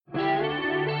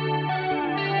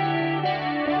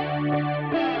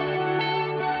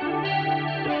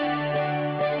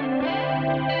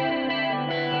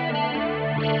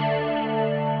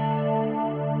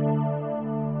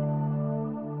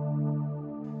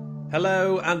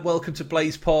Hello and welcome to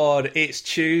Blaze Pod. It's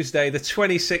Tuesday, the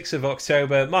 26th of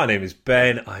October. My name is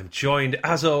Ben. I'm joined,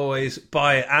 as always,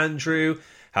 by Andrew.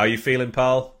 How are you feeling,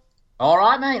 pal? All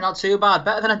right, mate. Not too bad.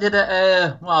 Better than I did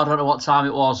at, I don't know what time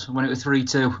it was when it was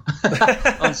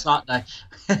 3-2 on Saturday.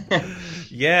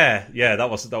 Yeah, that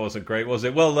wasn't great, was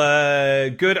it? Well,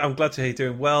 good. I'm glad to hear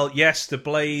you're doing well. Yes, the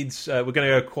Blades, we're going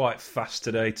to go quite fast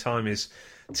today. Time is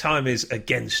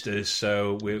against us,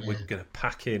 so we're going to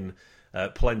pack in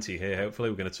plenty here, hopefully.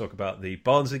 We're going to talk about the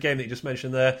Barnsley game that you just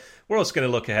mentioned there. We're also going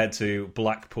to look ahead to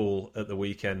Blackpool at the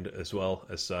weekend as well,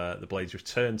 as the Blades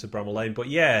return to Bramall Lane. But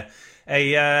yeah,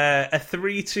 a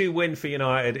 3-2 win for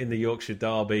United in the Yorkshire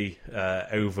Derby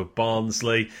over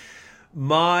Barnsley.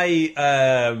 Obviously,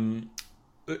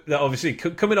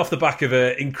 coming off the back of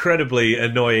an incredibly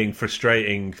annoying,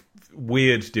 frustrating,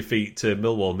 weird defeat to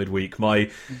Millwall midweek, my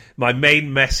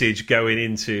main message going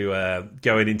into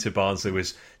Barnsley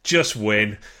was just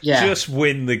win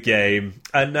the game,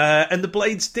 and the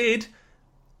Blades did.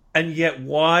 And yet,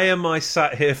 why am I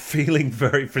sat here feeling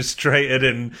very frustrated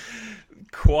and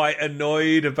quite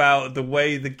annoyed about the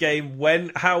way the game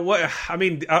went?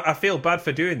 I feel bad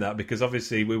for doing that because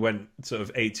obviously we went sort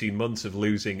of 18 months of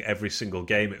losing every single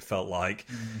game, it felt like.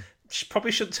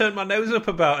 Probably shouldn't turn my nose up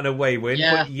about an away win,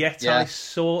 but yet I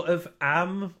sort of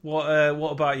am. What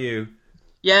about you?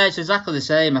 Yeah, it's exactly the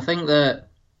same. I think that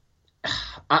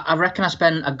I reckon I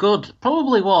spent a good,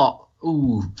 probably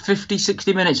 50,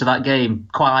 60 minutes of that game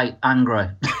quite angry.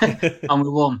 And we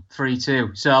won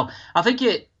 3-2. So I think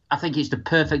it's the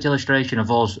perfect illustration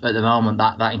of us at the moment,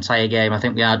 that entire game. I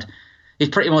think it's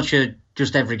pretty much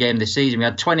just every game this season. We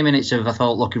had 20 minutes of, I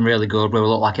thought, looking really good, where we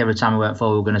looked like every time we went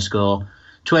forward we were going to score.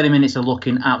 20 minutes of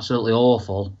looking absolutely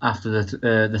awful after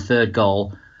the third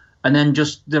goal. And then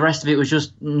just the rest of it was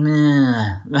just,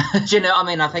 meh. Do you know what I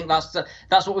mean? I think that's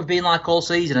what we've been like all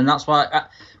season, and that's why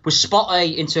we're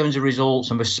spotty in terms of results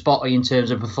and we're spotty in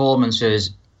terms of performances,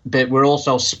 but we're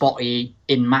also spotty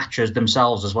in matches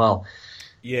themselves as well.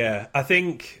 Yeah, I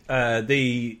think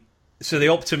the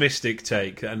optimistic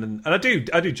take, and I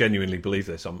do genuinely believe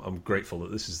this. I'm grateful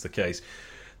that this is the case.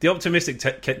 The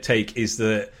optimistic take is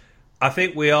that I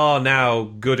think we are now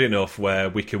good enough where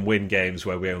we can win games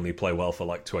where we only play well for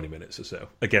like 20 minutes or so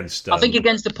against. I think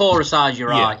against the poorer side, you're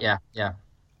right. Yeah.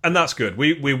 And that's good.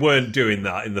 We weren't doing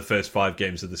that in the first 5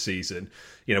 games of the season.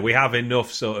 You know, we have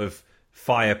enough sort of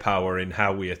firepower in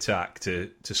how we attack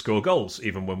to score goals,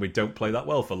 even when we don't play that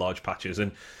well for large patches.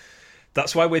 And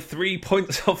that's why we're 3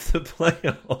 points off the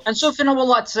playoff. And something I would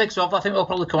like to say, so I think we'll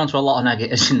probably come on to a lot of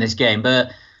negatives in this game,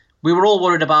 but we were all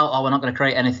worried about, we're not going to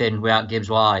create anything without Gibbs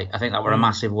White. I think that were a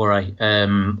massive worry.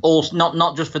 Also,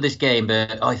 not just for this game,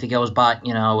 but if he goes back,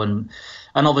 and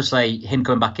obviously him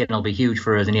coming back in will be huge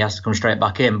for us, and he has to come straight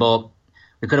back in. But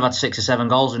we could have had 6 or 7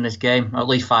 goals in this game, at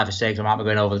least 5 or 6. I might be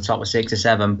going over the top with 6 or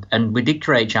 7, and we did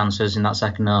create chances in that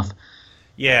second half.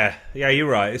 Yeah, you're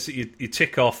right. You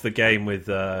tick off the game with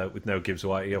no Gibbs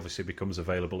White. He obviously becomes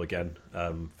available again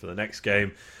for the next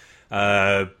game.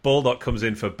 Baldock comes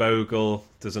in for Bogle,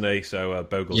 doesn't he? So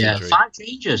Bogle's injury.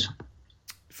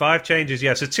 5 changes.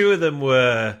 Yeah. So 2 of them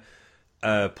were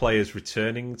players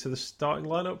returning to the starting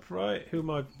lineup, right? Who am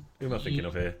I thinking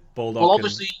of here? Baldock. Well,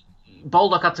 obviously,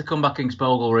 Baldock had to come back in because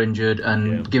Bogle were injured,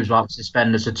 and Gibbs White was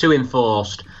suspended. So 2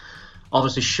 enforced.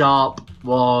 Obviously, Sharp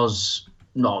was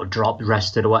not dropped,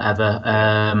 rested, or whatever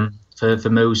for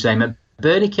Moose.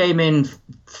 Bernie came in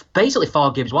basically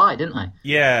for Gibbs White, didn't they?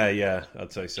 Yeah,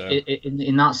 I'd say so.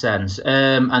 In that sense.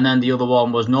 And then the other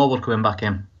one was Norwood coming back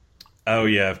in. Oh,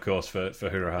 yeah, of course, for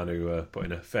Hourihane, who put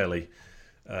in a fairly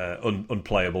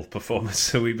unplayable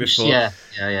performance the week before. Yeah.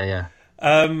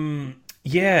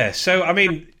 So, I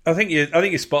think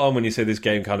you're spot on when you say this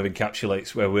game kind of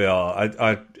encapsulates where we are.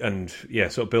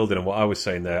 Sort of building on what I was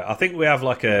saying there. I think we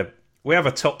have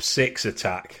a top 6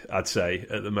 attack, I'd say,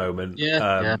 at the moment.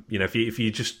 Yeah.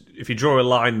 If you draw a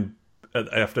line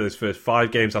after those first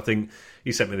 5 games, I think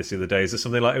you sent me this the other day. Is there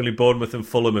something like only Bournemouth and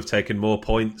Fulham have taken more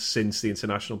points since the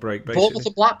international break? Basically, Bournemouth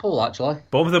and Blackpool, actually.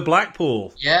 Bournemouth and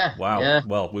Blackpool. Yeah. Wow. Yeah.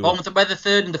 Well, Bournemouth are the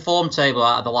 3rd in the form table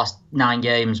out of the last 9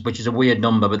 games, which is a weird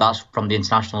number, but that's from the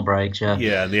international breaks. Yeah.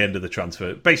 Yeah, and the end of the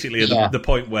transfer, basically at the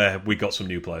point where we got some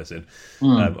new players in,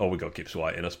 or we got Gibbs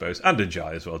White in, I suppose, and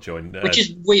Njai as well joined. Which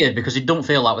is weird because it don't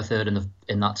feel like we're 3rd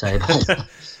in that table.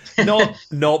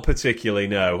 Not particularly,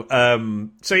 no.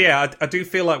 I do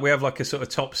feel like we have like a sort of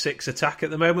top 6 attack at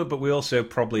the moment, but we also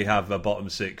probably have a bottom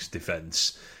 6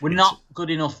 defence. We're not good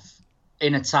enough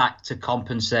in attack to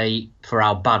compensate for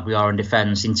how bad we are in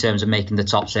defence in terms of making the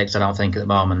top 6, I don't think, at the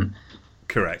moment.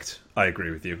 Correct. I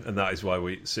agree with you, and that is why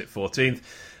we sit 14th.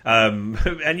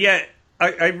 And yet,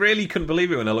 I really couldn't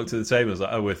believe it when I looked at the table. I was like,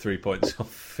 oh, we're 3 points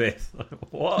off fifth.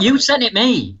 What? You sent it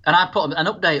me, and I put an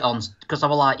update on because I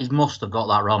was like, he must have got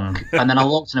that wrong. And then I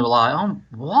looked and I was like, oh,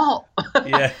 what?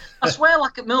 Yeah. I swear,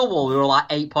 like at Millwall, we were like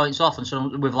 8 points off, and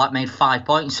so we've like made 5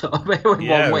 points with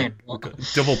one win. We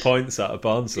got double points out of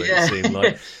Barnsley, Yeah. it seemed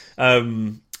like.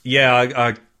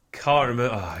 I can't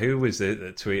remember who was it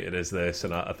that tweeted us this,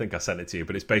 and I think I sent it to you,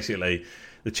 but it's basically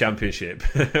the Championship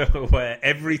where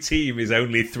every team is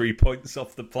only 3 points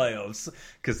off the playoffs,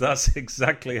 because that's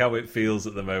exactly how it feels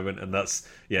at the moment, and that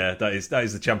is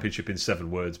the Championship in 7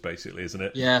 words, basically, isn't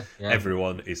it? Yeah.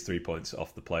 Everyone is 3 points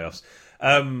off the playoffs.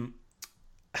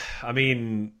 I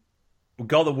mean, we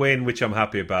got the win, which I'm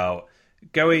happy about.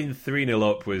 Going 3-0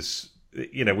 up was,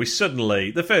 we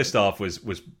suddenly, the first half was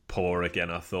poor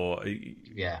again, I thought.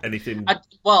 Yeah. Anything?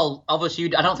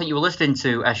 Obviously, I don't think you were listening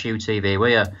to SU TV, were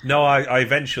you? No, I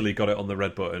eventually got it on the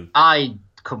red button. I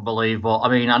couldn't believe what. I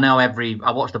mean, I know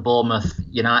I watched the Bournemouth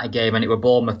United game, and it was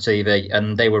Bournemouth TV,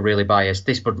 and they were really biased.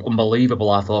 This was unbelievable,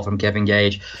 I thought, from Kevin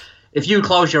Gage. If you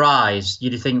close your eyes,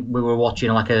 you'd think we were watching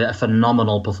like a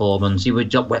phenomenal performance. You would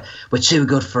just, we're too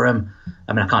good for him.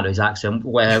 I mean, I can't do his accent.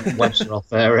 Where Webster off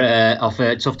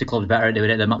Tufty Club's better at doing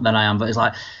it than I am. But it's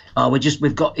like,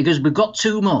 we've got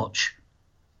too much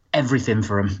everything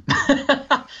for him. Right.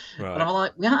 And I'm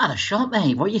like, we haven't had a shot,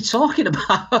 mate. What are you talking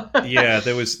about? Yeah,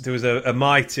 there was a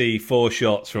mighty 4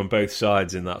 shots from both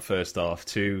sides in that first half,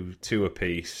 two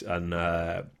apiece, and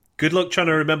good luck trying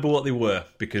to remember what they were,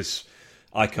 because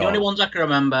I can't. The only ones I can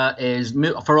remember is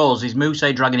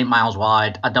Mousse dragging it miles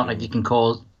wide. I don't know if you can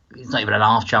call it's not even an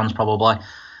half chance probably.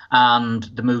 And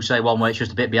the Mousse one where it's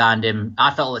just a bit behind him.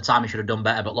 I felt at the time he should have done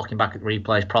better, but looking back at the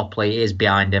replays properly, it is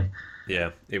behind him.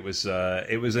 Yeah, it was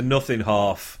a nothing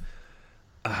half.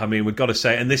 I mean, we've got to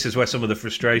say, and this is where some of the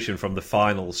frustration from the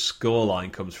final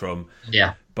scoreline comes from.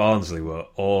 Yeah. Barnsley were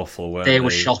awful, weren't they? They were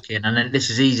shocking, and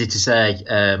this is easy to say.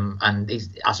 And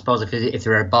I suppose if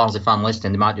they're a Barnsley fan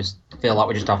listening, they might just feel like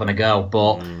we're just having a go.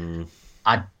 But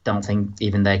I don't think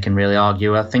even they can really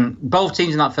argue. I think both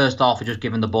teams in that first half were just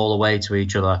giving the ball away to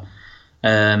each other.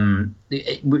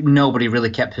 Nobody really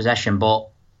kept possession, but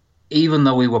even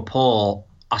though we were poor,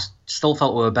 I still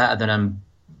felt we were better than them.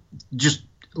 Just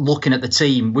looking at the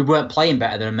team, we weren't playing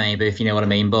better than them, maybe, if you know what I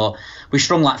mean, but we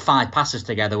strung like 5 passes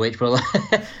together, which were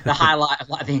the highlight of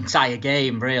like the entire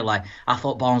game, really. I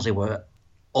thought Barnsley were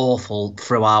awful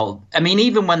throughout. I mean,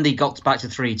 even when they got back to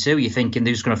 3-2, you're thinking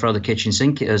they're just going to throw the kitchen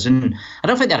sink at us, and I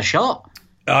don't think they had a shot.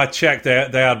 I checked, they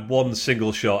had one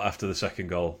single shot after the second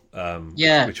goal.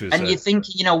 Which was, and you think,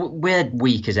 we're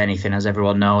weak as anything, as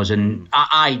everyone knows, and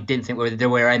I didn't think there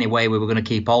were any way we were going to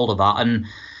keep hold of that, and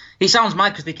he sounds mad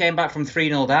because they came back from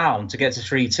 3-0 down to get to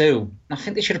 3-2. I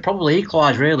think they should have probably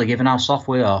equalised, really, given how soft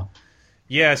we are.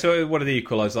 Yeah, so what did they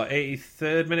equalise? Like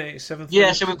 83rd minute, 87th?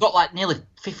 Yeah, so we've got like nearly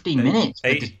 15 minutes.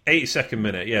 82nd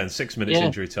minute, yeah, and 6 minutes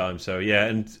injury time. So, yeah,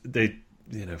 and they,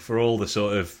 for all the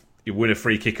sort of, you win a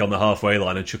free kick on the halfway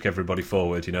line and chuck everybody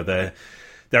forward,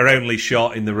 their only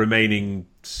shot in the remaining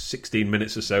 16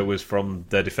 minutes or so was from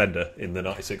their defender in the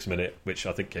 96th minute, which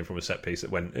I think came from a set piece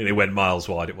that went miles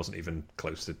wide. It wasn't even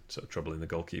close to sort of troubling the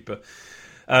goalkeeper.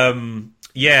 They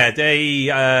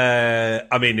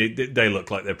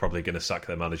look like they're probably going to sack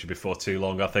their manager before too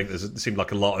long. I think there seemed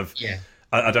like a lot of. Yeah.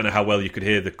 I don't know how well you could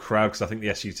hear the crowd, because I think the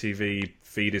SUTV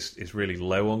feed is really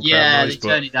low on crowd noise. Yeah, they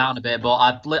turned it down a bit, but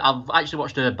I've actually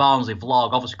watched a Barnsley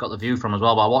vlog, obviously got the view from as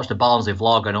well, but I watched a Barnsley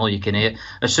vlog and all you can hear,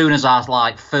 as soon as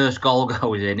our first goal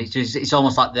goes in, it's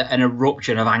almost like an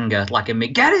eruption of anger, like in me,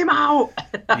 get him out!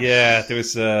 Yeah, there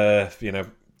was,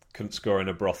 couldn't score in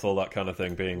a brothel, that kind of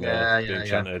thing being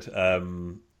chanted.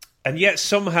 And yet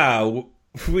somehow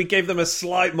we gave them a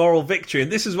slight moral victory,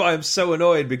 and this is why I'm so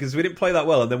annoyed, because we didn't play that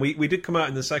well, and then we did come out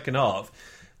in the second half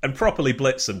and properly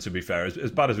blitz them, to be fair.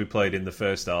 As bad as we played in the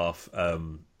first half,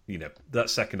 that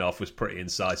second half was pretty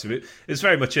incisive. It was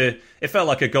very much it felt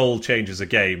like a goal changes a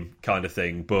game kind of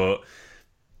thing, but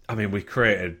I mean, we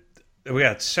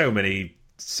had so many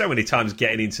times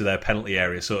getting into their penalty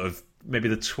area, sort of maybe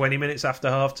the 20 minutes after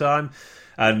half time.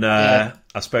 And I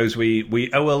suppose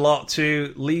we owe a lot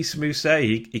to Lys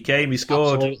Mousset. He came, he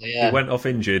scored, he went off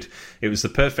injured. It was the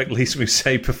perfect Lys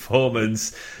Mousset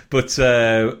performance. But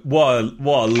what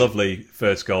a lovely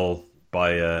first goal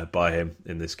by him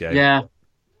in this game. Yeah,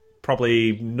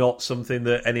 probably not something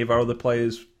that any of our other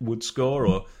players would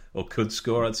score or could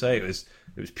score. I'd say it was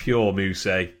pure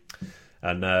Mousset.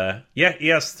 And he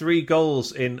has 3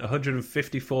 goals in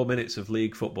 154 minutes of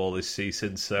league football this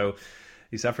season. So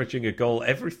he's averaging a goal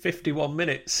every 51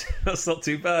 minutes. That's not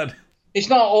too bad. It's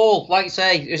not all, like you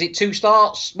say. Is it 2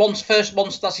 starts?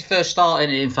 That's his first start in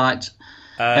it, in fact.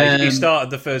 He started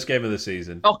the first game of the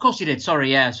season. Oh, of course he did.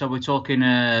 Sorry, yeah. So we're talking,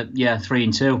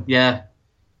 3-2. Yeah.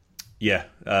 Yeah.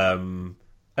 And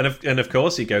of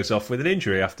course he goes off with an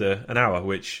injury after an hour,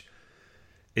 which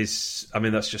is, I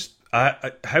mean, that's just,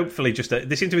 hopefully just,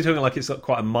 they seem to be talking like it's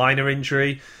quite a minor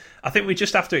injury. I think we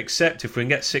just have to accept if we can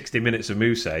get 60 minutes of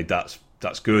Mousset,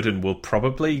 that's good, and we'll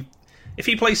probably, if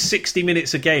he plays 60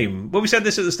 minutes a game, well, we said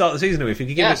this at the start of the season, if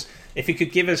he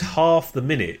could give us half the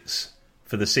minutes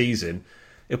for the season,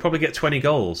 he'll probably get 20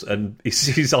 goals, and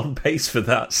he's on pace for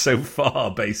that so far,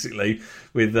 basically,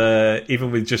 with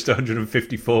even with just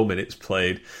 154 minutes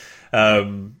played.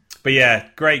 But yeah,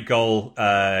 great goal.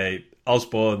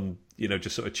 Osborne,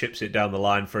 just sort of chips it down the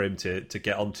line for him to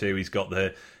get onto. He's got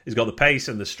the pace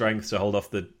and the strength to hold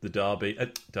off the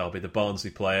the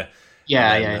Barnsley player.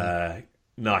 Yeah.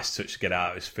 Nice touch to get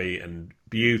out of his feet and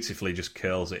beautifully just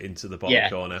curls it into the bottom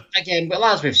corner. Again, but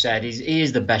as we've said, he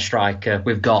is the best striker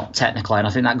we've got technically, and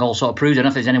I think that goal sort of proves it. I don't know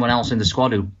if there's anyone else in the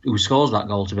squad who scores that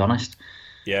goal, to be honest.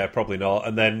 Yeah, probably not.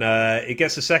 And then he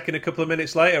gets a second a couple of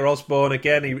minutes later. Osborne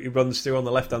again, he runs through on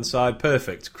the left-hand side.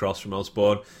 Perfect cross from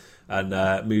Osborne. And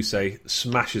Mousset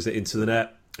smashes it into the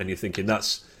net. And you're thinking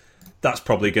that's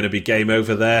probably going to be game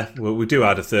over there. Well, we do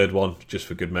add a third one just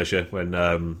for good measure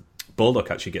when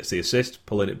Baldock actually gets the assist,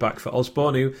 pulling it back for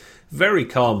Osborne, who very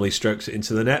calmly strokes it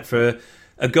into the net for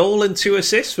a goal and 2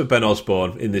 assists for Ben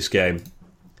Osborne in this game.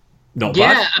 Not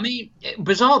bad. Yeah, I mean,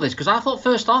 bizarre this, because I thought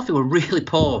first half he were really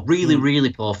poor,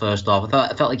 really poor first half.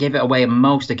 I felt he gave it away on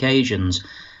most occasions,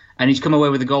 and he's come away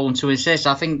with a goal and 2 assists.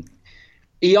 I think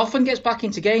he often gets back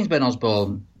into games, Ben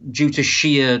Osborne, due to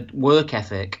sheer work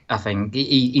ethic, I think.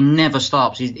 He never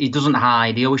stops. He doesn't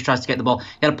hide. He always tries to get the ball. He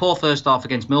had a poor first half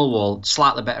against Millwall,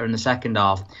 slightly better in the second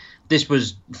half. This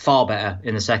was far better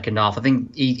in the second half. I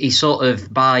think he sort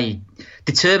of, by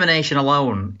determination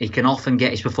alone, he can often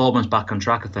get his performance back on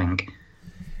track, I think.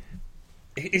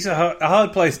 It's a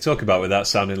hard place to talk about without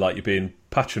sounding like you're being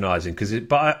patronising,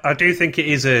 but I do think it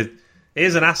is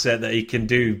an asset that he can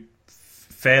do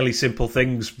fairly simple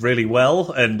things really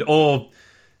well, or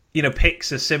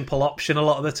picks a simple option a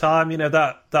lot of the time.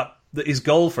 That his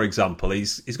goal, for example,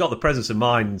 he's got the presence of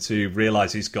mind to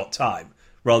realise he's got time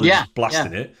rather than just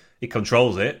blasting it. He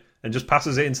controls it and just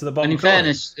passes it into the bottom corner. And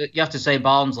in fairness, you have to say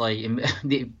Barnsley,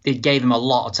 they gave him a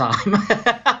lot of time.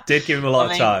 Did give him a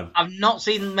lot of time. I've not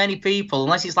seen many people,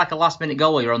 unless it's like a last-minute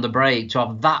goal you're on the break, to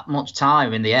have that much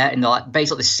time in the air, in the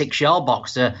basically 6-yard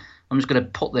box to, I'm just going to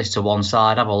put this to one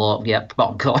side, have a look,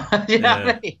 bottom corner. You know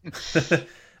what I mean?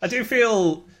 I do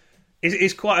feel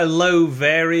it's quite a low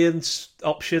variance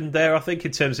option there, I think,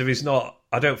 in terms of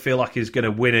I don't feel like he's going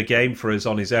to win a game for us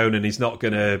on his own, and he's not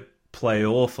going to play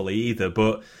awfully either,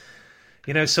 but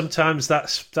sometimes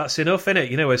that's enough,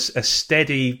 innit? A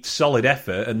steady, solid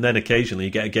effort, and then occasionally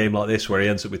you get a game like this where he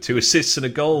ends up with 2 assists and a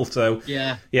goal. So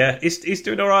yeah, he's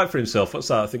doing all right for himself. What's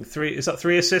that? I think 3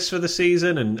 assists for the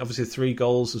season, and obviously 3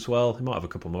 goals as well. He might have a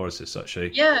couple more assists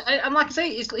actually. Yeah, and like I say,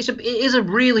 it is a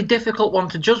really difficult one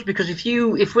to judge, because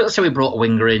if let's say we brought a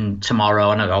winger in tomorrow,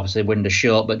 I know obviously window's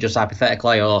short, but just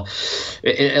hypothetically, or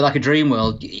like a dream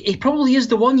world, he probably is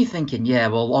the one you're thinking, yeah,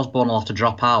 well, Osborne will have to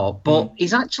drop out, but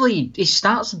his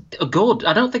stats are good.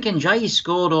 I don't think Ndiaye's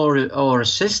scored or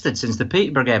assisted since the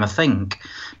Peterborough game, I think,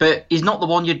 but he's not the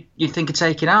one you'd think of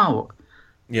taking out.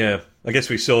 Yeah, I guess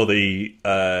we saw the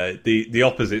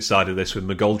opposite side of this with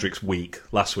McGoldrick's week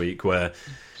last week, where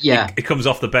he comes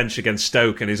off the bench against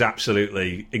Stoke and is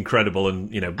absolutely incredible,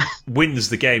 and wins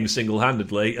the game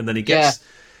single-handedly, and then he gets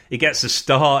a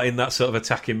start in that sort of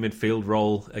attacking midfield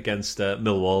role against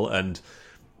Millwall, and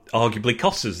arguably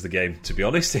cost us the game, to be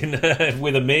honest,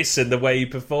 with a miss and the way he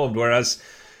performed. Whereas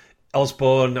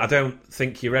Osborne, I don't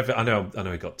think you're ever... I know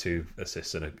he got 2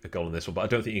 assists and a goal in this one, but I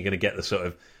don't think you're going to get the sort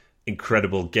of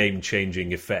incredible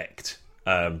game-changing effect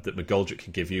that McGoldrick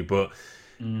can give you, but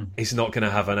he's not going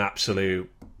to have an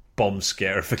absolute bomb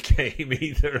scare of a game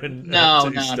either. And No,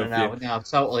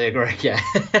 totally agree,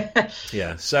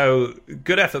 Yeah, so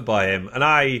good effort by him. And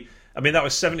I mean, that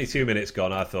was 72 minutes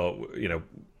gone. I thought,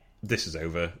 this is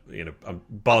over.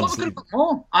 Barnsley.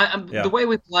 The way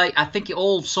we play, I think it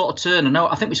all sort of turned.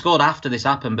 I think we scored after this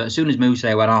happened, but as soon as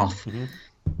Mousset went off,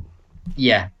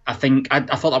 I think I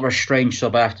thought that was a strange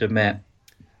sub, I have to admit.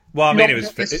 Well, I mean,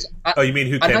 you mean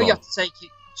who came on? I know you have to take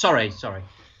it. Sorry.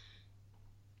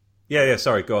 Yeah,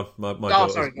 sorry, go on. My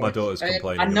daughter's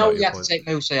complaining. I know you have to take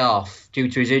Mousset off due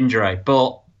to his injury,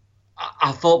 but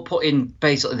I thought putting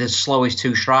basically the slowest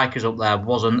 2 strikers up there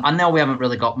wasn't... I know we haven't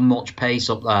really got much pace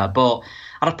up there, but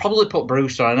I'd have probably put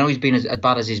Brewster. I know he's been as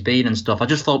bad as he's been and stuff. I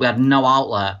just thought we had no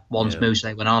outlet once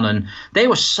Mousset went on, and they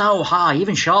were so high.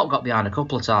 Even Sharp got behind a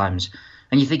couple of times.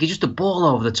 And you think he's just a ball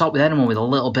over the top with anyone with a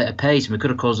little bit of pace, and we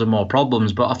could have caused them more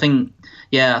problems. But I think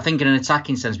in an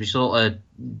attacking sense, we I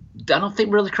don't think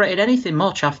we really created anything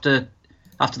much after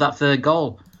that third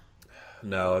goal.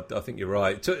 No, I think you're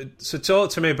right. So talk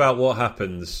to me about what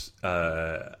happens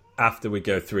after we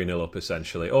go 3-0 up,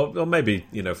 essentially. Or maybe,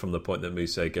 from the point that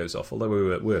Moussa goes off, although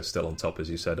we were still on top, as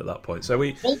you said, at that point. So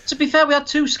Well, to be fair, we had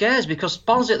two scares because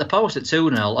Barnsley at the post at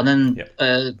 2-0, and then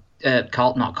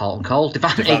Devante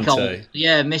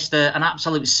Cole, missed an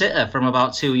absolute sitter from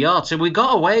about 2 yards. So we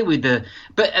got away with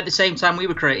but at the same time, we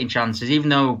were creating chances, even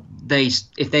though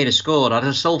if they'd have scored, I'd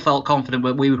have still felt confident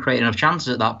that we were creating enough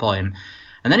chances at that point.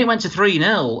 And then it went to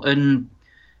 3-0, and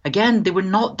again, they were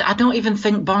not. I don't even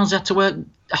think Barnes had to work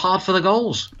hard for the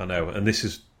goals. I know, and this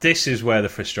is where the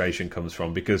frustration comes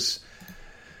from, because,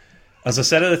 as I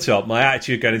said at the top, my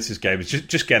attitude going into this game is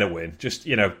just get a win. Just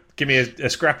give me a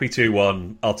scrappy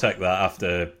 2-1. I'll take that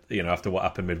after what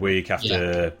happened midweek,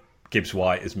 after Gibbs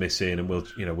White is missing, and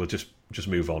we'll just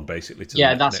move on basically to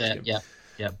the next game. Yeah.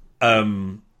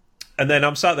 And then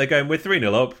I'm sat there going, we're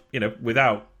 3-0 up,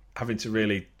 without having to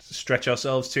really stretch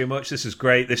ourselves too much. This is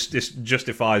great. This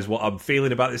justifies what I'm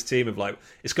feeling about this team, of like,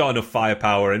 it's got enough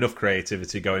firepower, enough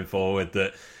creativity going forward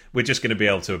that we're just going to be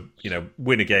able to,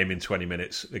 win a game in 20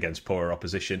 minutes against poorer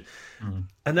opposition.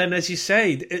 And then, as you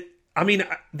say,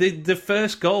 the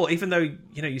first goal, even though,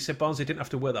 you said Barnsley didn't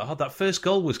have to work that hard, that first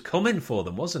goal was coming for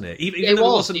them, wasn't it? Even though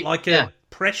it wasn't a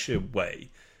pressure way.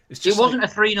 It wasn't a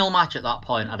 3-0 match at that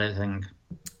point, I don't think.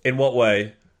 In what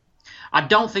way? I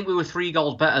don't think we were 3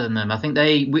 goals better than them. I think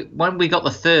when we got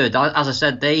the third, as I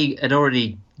said, they had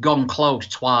already gone close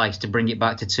twice to bring it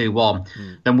back to 2-1.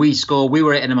 Then we scored. We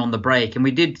were hitting them on the break, and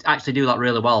we did actually do that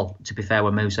really well, to be fair,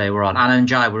 when Moussa were on. And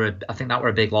Njai I think that were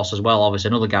a big loss as well. Obviously,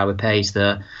 another guy with pace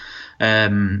that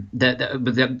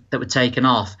were taken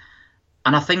off.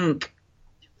 And I think,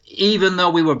 even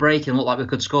though we were breaking, looked like we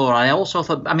could score, I also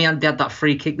thought, they had that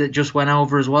free kick that just went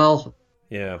over as well.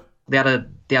 Yeah. They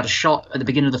had a shot at the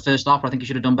beginning of the first half. I think he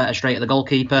should have done better straight at the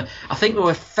goalkeeper. I think we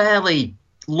were fairly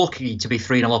lucky to be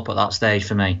 3-0 up at that stage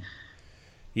for me.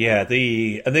 Yeah,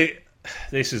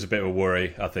 this is a bit of a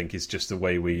worry, I think, is just the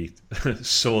way we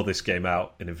saw this game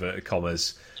out, in inverted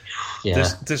commas. Yeah.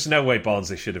 There's no way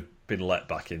Barnsley should have been let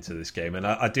back into this game. And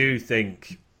I do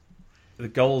think the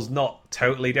goal's not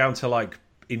totally down to like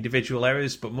individual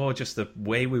errors, but more just the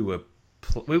way we were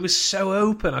so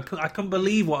open. I couldn't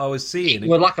believe what I was seeing. We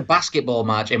were like a basketball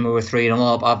match, and we were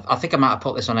 3-0 up. I think I might have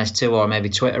put this on S2 or maybe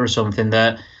Twitter or something,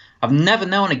 that I've never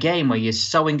known a game where you're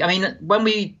so... when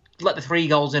we let the 3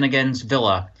 goals in against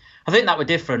Villa, I think that were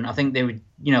different. I think they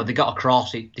got a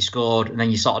cross, they scored, and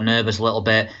then you're sort of nervous a little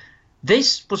bit.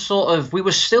 This was we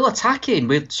were still attacking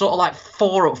with sort of like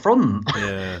 4 up front.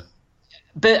 Yeah.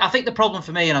 But I think the problem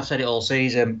for me, and I've said it all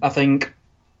season, I think...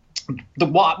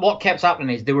 What kept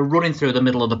happening is they were running through the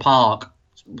middle of the park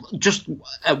just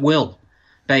at will,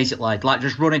 basically, like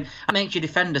just running. It makes your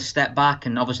defenders step back,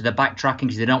 and obviously they're backtracking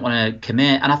because they don't want to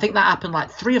commit. And I think that happened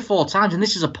like 3 or 4 times. And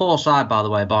this is a poor side, by the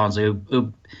way, Barnsley,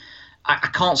 who I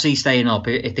can't see staying up.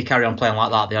 If they carry on playing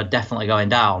like that, they are definitely going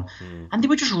down. And they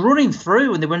were just running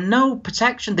through, and there were no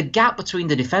protection. The gap between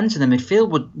the defence and the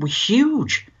midfield were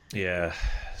huge. Yeah,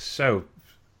 so...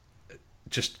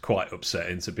 just quite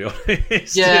upsetting, to be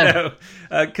honest. Yeah,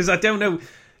 because I don't know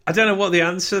what the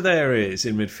answer there is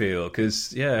in midfield.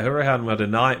 Because Hurahan had a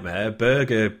nightmare.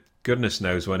 Berger, goodness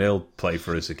knows when he'll play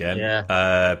for us again.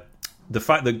 Yeah. The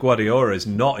fact that Guardiola is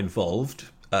not involved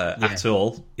at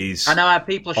all is I know how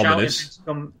people are ominous.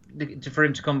 shouting for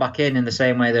him to come back in the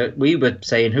same way that we were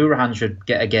saying Hurahan should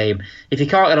get a game. If he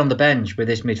can't get on the bench with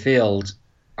this midfield,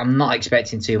 I'm not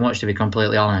expecting too much, to be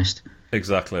completely honest.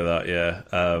 Exactly that, yeah.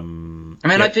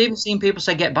 I've even seen people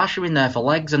say get Basher in there for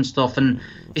legs and stuff, and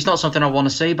it's not something I want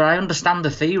to see, but I understand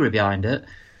the theory behind it.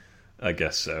 I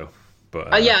guess so.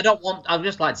 But I don't want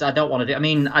to do.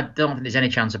 I don't think there's any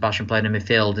chance of Basher playing in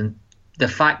midfield, and the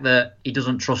fact that he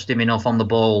doesn't trust him enough on the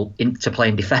ball to play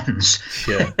in defence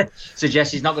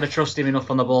suggests he's not going to trust him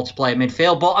enough on the ball to play in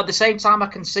midfield. But at the same time, I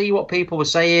can see what people were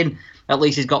saying. At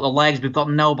least he's got the legs. We've got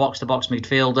no box-to-box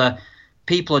midfielder.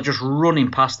 People are just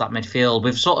running past that midfield.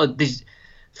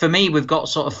 We've got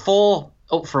sort of 4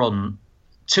 up front,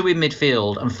 2 in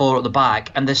midfield, and 4 at the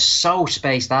back, and they're so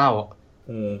spaced out.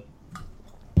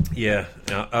 Yeah,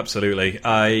 absolutely.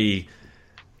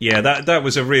 That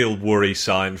was a real worry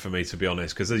sign for me, to be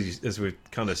honest, because as we've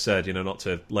kind of said, not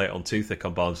to lay it on too thick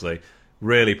on Barnsley,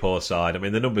 really poor side.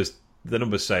 The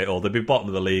numbers say it all. They'd be bottom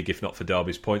of the league if not for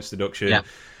Derby's points deduction. Yeah.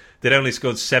 They'd only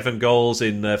scored 7 goals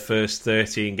in their first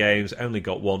 13 games, only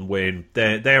got 1 win.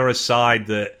 They're a side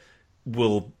that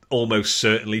will almost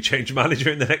certainly change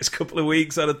manager in the next couple of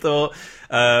weeks, I'd have thought,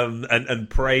 and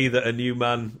pray that a new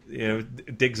man,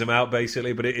 digs them out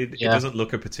basically. But it doesn't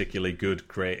look a particularly good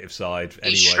creative side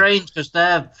anyway. It's strange because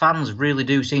their fans really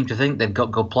do seem to think they've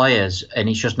got good players, and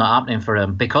it's just not happening for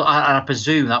them. Because I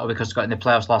presume that was because they got in the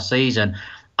playoffs last season,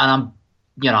 and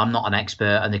I'm not an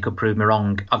expert, and they could prove me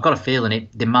wrong. I've got a feeling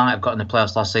they might have got in the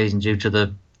playoffs last season due to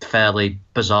the fairly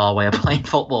bizarre way of playing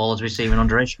football as we've seen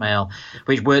under Ishmael,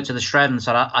 which worked to the strengths.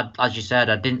 And I, as you said,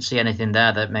 I didn't see anything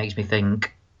there that makes me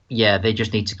think, they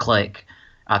just need to click.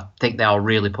 I think they are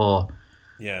really poor.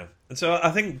 Yeah, and so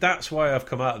I think that's why I've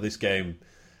come out of this game.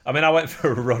 I mean, I went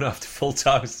for a run after full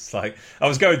time. It's like I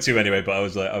was going to anyway, but I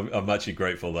was like, I'm actually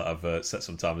grateful that I've set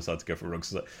some time aside to go for a run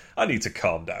because I need to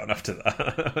calm down after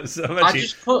that. So I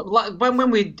just put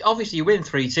when we obviously you win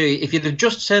 3-2. If you'd have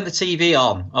just turned the TV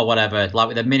on or whatever, like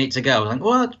with a minute to go, I was like,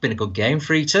 well, it's been a good game,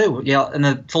 3-2. Yeah, and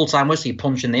the full time whistle, you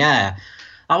punch in the air.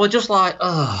 I was just like,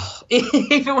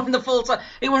 even when the full time,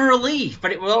 it was a relief,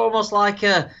 but it was almost like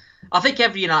I think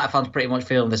every United fan's pretty much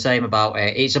feeling the same about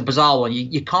it. It's a bizarre one.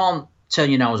 You can't turn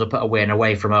your nose up at a win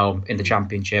away from home in the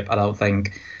Championship, I don't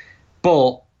think.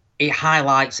 But it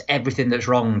highlights everything that's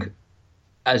wrong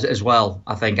as well,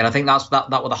 I think. And I think that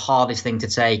was the hardest thing to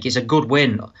take. It's a good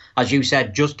win. As you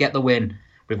said, just get the win.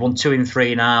 We've won 2 in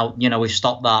 3 now. We've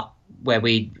stopped that where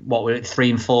we're at 3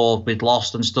 and 4, we'd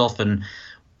lost and stuff. And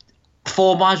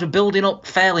form-wise, we're building up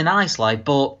fairly nicely.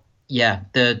 But, yeah,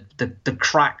 the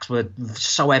cracks were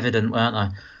so evident, weren't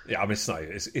they? Yeah, I mean,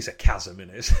 it's a chasm,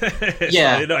 isn't it? It's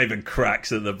yeah, not even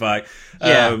cracks at the back.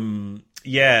 Yeah,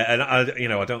 and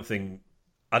I don't think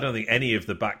any of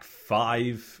the back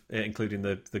 5, including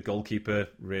the goalkeeper,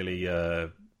 really,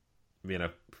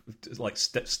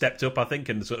 stepped up. I think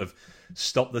and sort of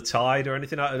stopped the tide or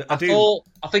anything. I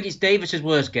think it's Davis's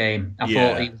worst game. I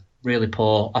thought he was really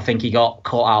poor. I think he got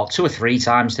caught out 2 or 3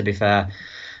 times, to be fair.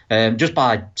 Just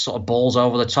by sort of balls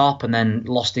over the top and then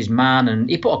lost his man. And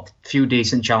he put a few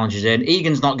decent challenges in.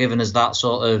 Egan's not given us that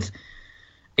sort of...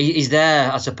 He's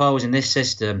there, I suppose, in this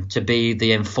system to be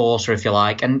the enforcer, if you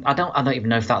like. And I don't even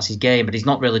know if that's his game, but he's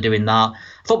not really doing that. I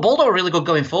thought Baldo were really good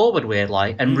going forward,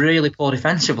 weirdly, and really poor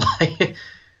defensively.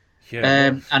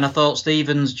 And I thought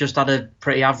Stevens just had a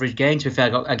pretty average game, to be fair.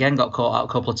 Got caught out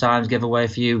a couple of times, gave away a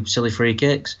few silly free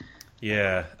kicks.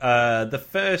 Yeah. The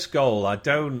first goal,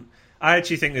 I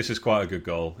actually think this is quite a good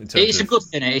goal. It's a good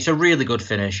finish. It's a really good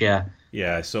finish, yeah.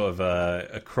 Yeah, sort of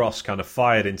a cross kind of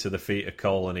fired into the feet of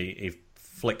Cole, and he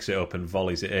flicks it up and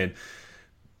volleys it in.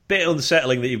 Bit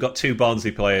unsettling that you've got 2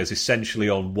 Barnsley players essentially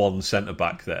on 1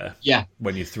 centre-back there. Yeah.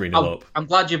 When you're 3-0 up. I'm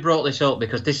glad you brought this up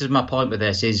because this is my point with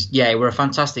this is, we're a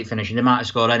fantastic finish and they might have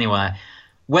scored anyway.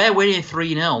 We're winning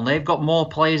 3-0 and they've got more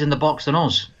players in the box than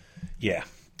us. Yeah.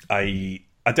 I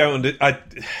don't...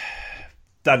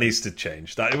 That needs to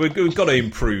change. We've got to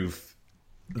improve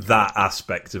that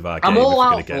aspect of our game. I'm all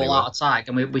out for all out attack,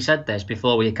 and we said this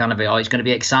before. We kind of it's going to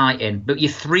be exciting, but you're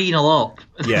 3-0 up.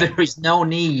 Yeah. There is no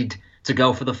need to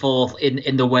go for the 4th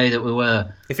in the way that we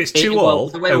were. If it's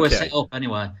 2-2, the way we were set up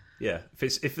anyway. Yeah,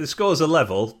 if the scores are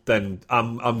level, then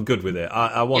I'm good with it.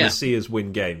 I want to see us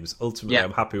win games. Ultimately,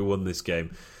 I'm happy we won this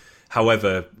game.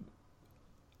 However,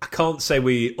 I can't say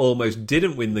we almost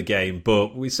didn't win the game,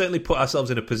 but we certainly put ourselves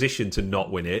in a position to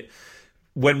not win it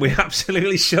when we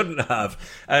absolutely shouldn't have.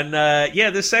 And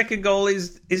the second goal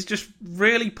is just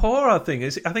really poor. I think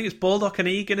it's Baldock and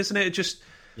Egan, isn't it? Just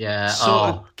sort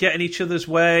of getting each other's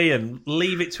way and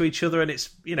leave it to each other. And it's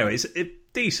a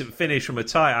decent finish from a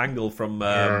tight angle from.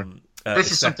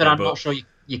 This is something I'm not sure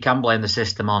you can blame the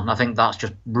system on. I think that's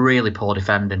just really poor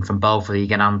defending from both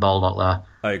Egan and Baldock there.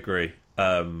 I agree.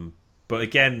 But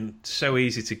again, so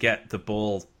easy to get the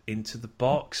ball into the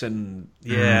box, and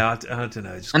I don't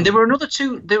know. And there were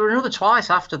another twice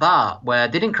after that where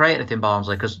they didn't create anything,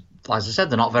 Barnsley, because, as I said,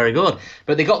 they're not very good.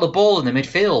 But they got the ball in the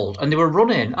midfield and they were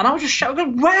running, and I was just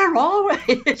shouting, "Where are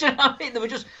we?" Do you know what I mean? They were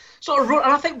just sort of running,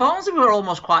 and I think Barnsley were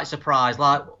almost quite surprised,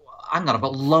 like, hang on, I've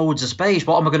got loads of space.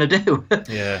 What am I going to do?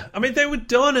 Yeah. I mean, they were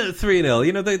done at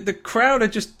 3-0. The crowd are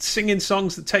just singing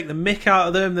songs that take the mick out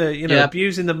of them. They're,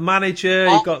 abusing the manager.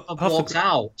 You've got walked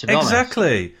out, to be honest.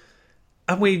 Exactly.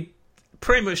 And we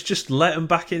pretty much just let them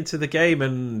back into the game.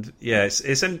 And,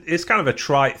 it's kind of a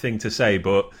trite thing to say,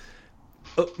 but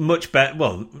much better,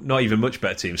 well, not even much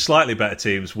better teams, slightly better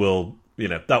teams will,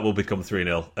 that will become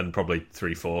 3-0 and probably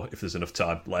 3-4 if there's enough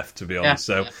time left, to be honest.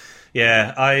 I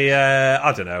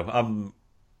don't know.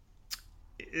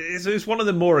 It's one of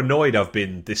the more annoyed I've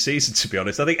been this season, to be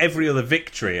honest. I think every other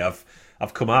victory I've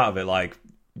come out of it like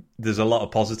there's a lot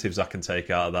of positives I can take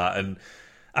out of that, and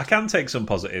I can take some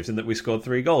positives in that we scored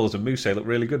 3 goals and Moussa looked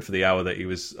really good for the hour that he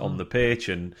was on the pitch,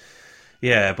 and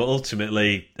Yeah, but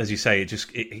ultimately, as you say,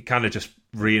 it kind of just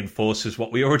reinforces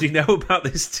what we already know about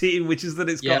this team, which is that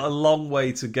it's got a long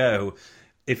way to go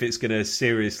if it's going to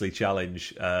seriously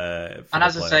challenge. And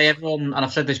as I say, everyone, and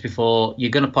I've said this before,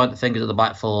 you're going to point the fingers at the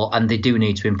back four, and they do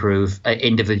need to improve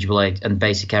individually and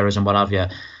basic errors and what have you.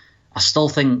 I still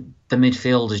think the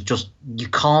midfield is just, you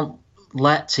can't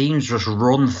let teams just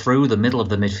run through the middle of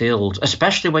the midfield,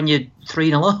 especially when you're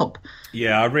 3-0 up.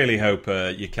 Yeah, I really hope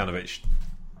Jokanovic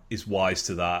is wise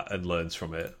to that and learns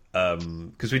from it.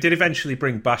 Because we did eventually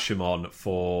bring Basham on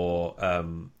for...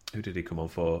 who did he come on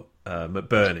for?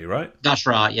 McBurney, right? That's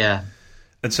right, yeah.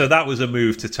 And so that was a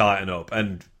move to tighten up.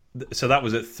 And so that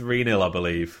was at 3-0, I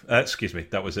believe. Excuse me,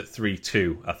 that was at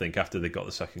 3-2, I think, after they got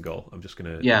the second goal. I'm just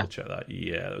going to double check that.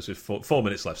 Yeah, that was with 4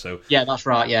 minutes left. So yeah, that's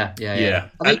right, yeah.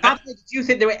 I mean, did you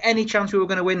think there were any chance we were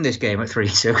going to win this game at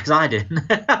 3-2? Because I didn't.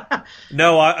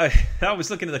 No, I was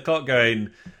looking at the clock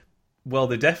going... Well,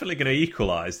 they're definitely going to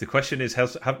equalise. The question is,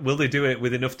 will they do it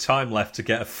with enough time left to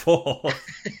get a 4?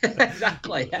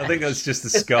 Exactly. Yeah. I think that's just the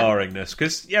scarringness.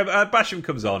 Because, Basham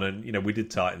comes on and, we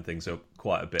did tighten things up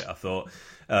quite a bit, I thought.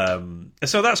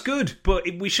 So that's good. But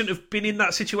we shouldn't have been in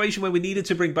that situation where we needed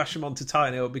to bring Basham on to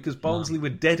tighten it up because Barnsley were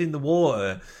dead in the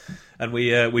water. And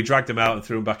we dragged them out and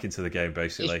threw them back into the game,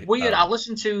 basically. It's weird. I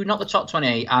listened to Not the Top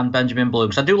 28 and Benjamin Bloom,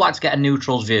 because I do like to get a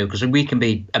neutral's view, because we can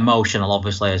be emotional,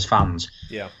 obviously, as fans.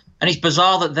 Yeah. And it's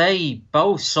bizarre that they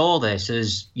both saw this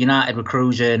as United were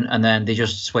cruising and then they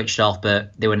just switched off,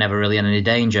 but they were never really in any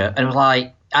danger. And it was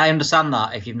like, I understand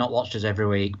that if you've not watched us every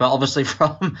week, but obviously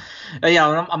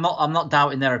I'm not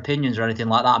doubting their opinions or anything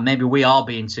like that. Maybe we are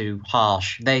being too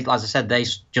harsh. They, as I said, they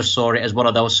just saw it as one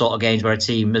of those sort of games where a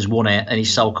team has won it and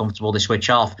is so comfortable they switch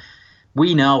off.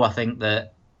 We know, I think,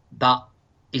 that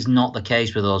is not the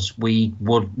case with us. We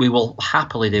will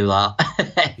happily do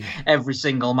that every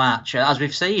single match, as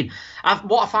we've seen.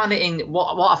 What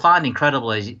I find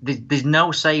incredible is there's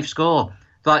no safe score.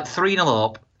 Like 3-0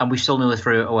 up, and we still nearly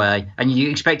threw it away. And you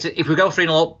expect if we go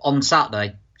 3-0 up on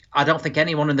Saturday, I don't think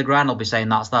anyone in the ground will be saying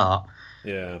that's that.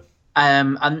 Yeah.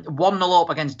 And 1-0 up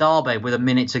against Derby with a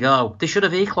minute to go, they should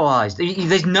have equalised.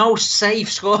 There's no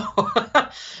safe score.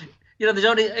 There's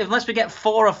only, unless we get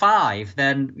 4 or 5,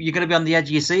 then you're going to be on the edge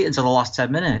of your seat until the last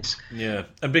 10 minutes. Yeah,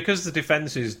 and because the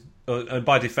defence is, and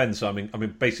by defence, I mean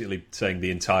basically saying the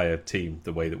entire team,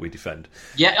 the way that we defend.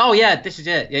 Yeah. Oh, yeah. This is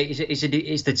it.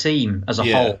 It's the team as a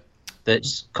whole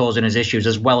that's causing us issues,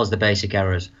 as well as the basic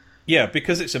errors. Yeah,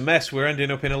 because it's a mess. We're ending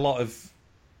up in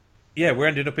we're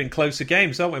ending up in closer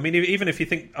games, aren't we? I mean, even if you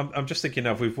think, I'm just thinking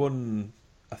now, we've won.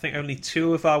 I think only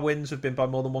 2 of our wins have been by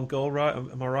more than 1 goal, right?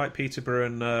 Am I right? Peterborough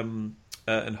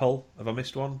and Hull. Have I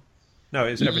missed one? No,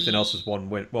 everything else was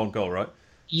 1 goal, right?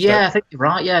 Yeah, I think you're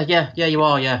right. Yeah, you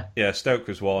are. Yeah. Yeah, Stoke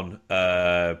was 1,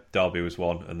 Derby was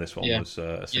 1, and this one was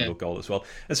a single goal as well.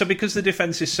 And so, because the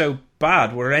defence is so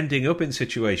bad, we're ending up in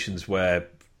situations where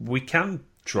we can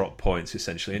drop points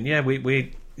essentially. And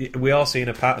we are seeing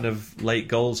a pattern of late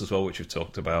goals as well, which we've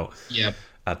talked about. Yeah.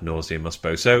 Ad nauseum, I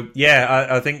suppose. So,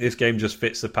 I think this game just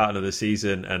fits the pattern of the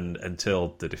season, and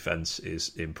until the defence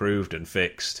is improved and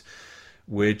fixed,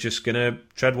 we're just going to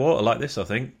tread water like this, I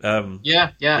think.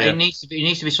 It needs to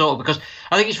be sorted, because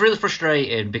I think it's really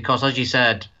frustrating because, as you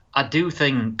said, I do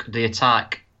think the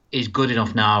attack is good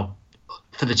enough now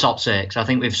for the top 6. I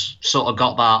think we've sort of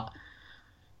got that.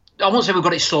 I won't say we've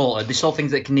got it sorted. There's still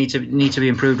things that need to be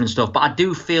improved and stuff, but I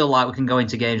do feel like we can go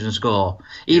into games and score.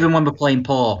 Even when we're playing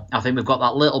poor, I think we've got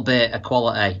that little bit of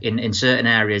quality in certain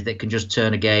areas that can just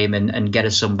turn a game and get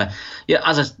us somewhere. Yeah,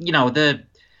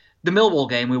 the Millwall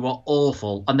game, we were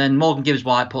awful, and then Morgan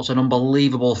Gibbs-White puts an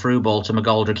unbelievable through ball to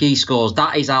McGoldrick. He scores.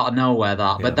 That is out of nowhere,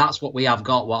 but that's what we have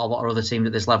got, what a lot of other teams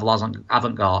at this level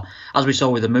haven't got. As we saw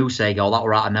with the Moose goal, that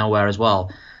were out of nowhere as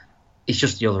well. It's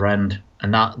just the other end,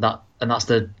 and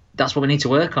that's what we need to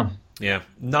work on. Yeah,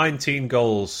 19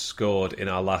 goals scored in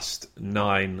our last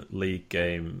 9 league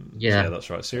games. Yeah, that's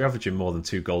right. So you're averaging more than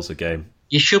 2 goals a game.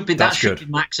 You should be. That should be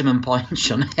maximum points,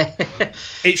 shouldn't it?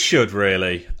 It should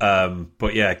really.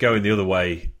 But yeah, going the other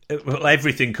way,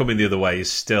 everything coming the other way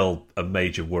is still a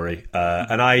major worry.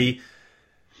 And I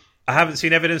haven't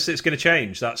seen evidence that it's going to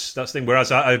change. That's the thing.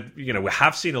 Whereas we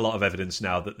have seen a lot of evidence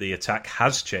now that the attack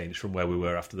has changed from where we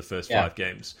were after the first 5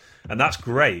 games, and that's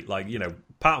great.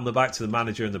 Pat on the back to the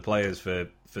manager and the players for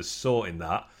sorting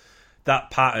that. That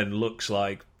pattern looks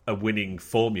like a winning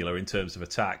formula in terms of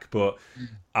attack, but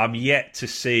I'm yet to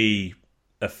see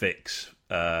a fix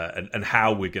and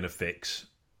how we're going to fix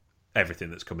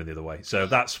everything that's coming the other way. So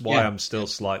that's why I'm still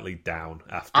slightly down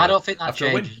after. I don't think that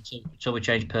changes until we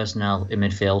change personnel in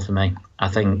midfield for me. I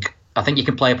think I think you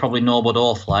can play probably Norwood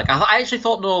or Fleck. I actually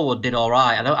thought Norwood did all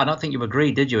right. I don't think you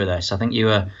agreed, did you, with this? I think you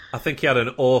were. I think he had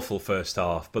an awful first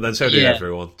half, but then so did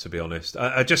everyone, to be honest.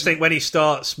 I just think when he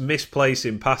starts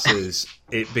misplacing passes,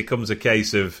 it becomes a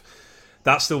case of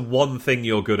that's the one thing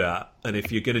you're good at, and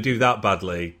if you're going to do that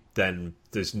badly, then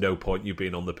there's no point you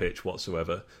being on the pitch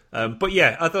whatsoever. But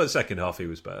yeah, I thought the second half he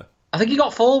was better. I think he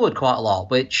got forward quite a lot,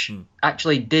 which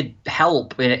actually did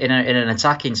help in an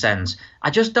attacking sense.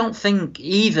 I just don't think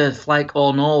either Fleck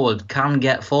or Norwood can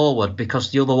get forward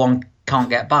because the other one can't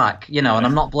get back. And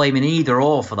I'm not blaming either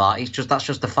or for that. That's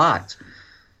just a fact.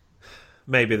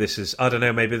 Maybe I don't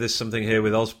know, maybe there's something here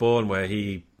with Osborne where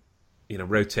he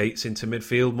rotates into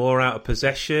midfield more out of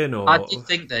possession. Or... I did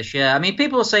think this, yeah. I mean,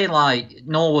 people are saying like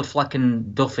Norwood, Fleck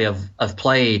and Duffy have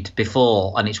played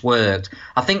before and it's worked.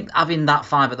 I think having that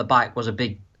five at the back was a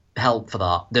big help for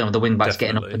that. The wing backs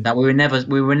getting up and down.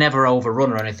 We were never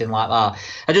overrun or anything like that.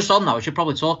 I just on that, we should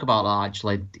probably talk about that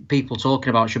actually. People talking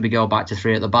about should we go back to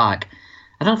three at the back.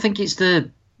 I don't think it's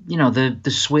the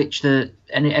switch that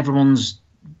everyone's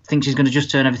thinks he's going to just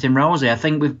turn everything rosy. I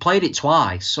think we've played it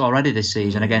twice already this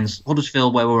season against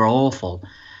Huddersfield where we were awful,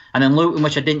 and then Luton,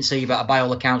 which I didn't see, but by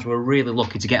all accounts we were really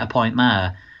lucky to get a point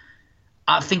there.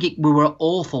 I think we were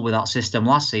awful with that system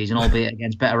last season, albeit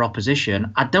against better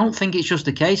opposition. I don't think it's just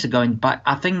a case of going back.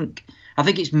 I think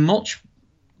it's much,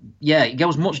 it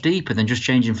goes much deeper than just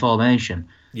changing formation.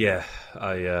 Yeah,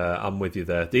 I'm with you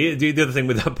there. The other thing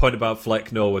with that point about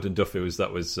Fleck, Norwood and Duffy was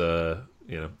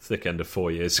thick end of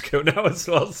 4 years ago now as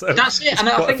well. So that's it. And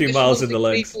I think a few miles in the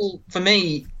legs. People, for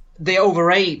me, they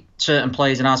overrate certain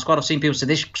players in our squad. I've seen people say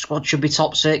this squad should be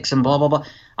top six and blah, blah, blah.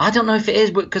 I don't know if it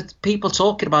is, but because people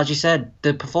talking about, as you said,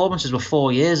 the performances were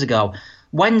 4 years ago.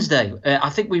 Wednesday, I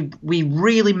think we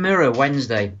really mirror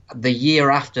Wednesday the year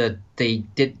after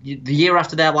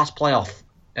their last playoff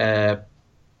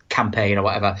campaign or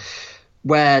whatever,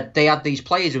 where they had these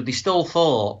players who they still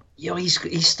thought,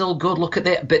 he's still good. Look at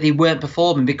it, but they weren't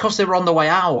performing because they were on the way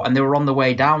out and they were on the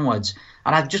way downwards.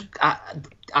 And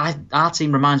our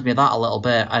team reminds me of that a little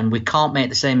bit, and we can't make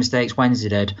the same mistakes Wednesday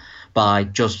did by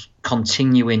just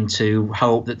continuing to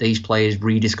hope that these players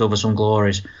rediscover some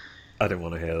glories. I didn't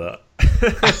want to hear that.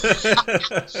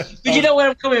 But you know where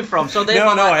I'm coming from. So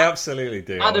I absolutely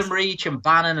do. Adam Reach and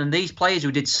Bannon and these players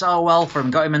who did so well for him,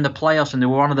 got him in the playoffs, and they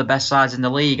were one of the best sides in the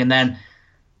league, and then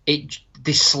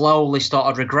they slowly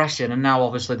started regressing, and now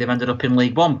obviously they've ended up in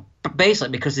League One,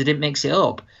 basically because they didn't mix it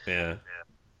up. Yeah.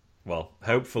 Well,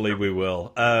 hopefully we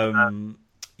will. I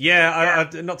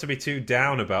not to be too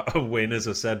down about a win, as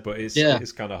I said, but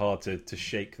it's kind of hard to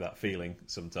shake that feeling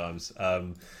sometimes.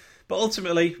 But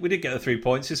ultimately, we did get the 3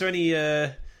 points. Is there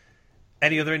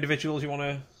any other individuals you want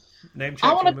to name check?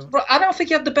 I don't think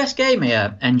he had the best game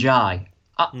here, Njai.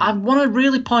 I want to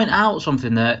really point out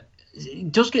something that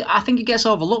I think it gets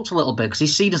overlooked a little bit because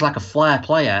he's seen as like a flair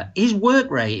player. His work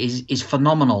rate is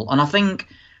phenomenal, and I think,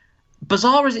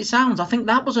 bizarre as it sounds, I think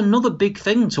that was another big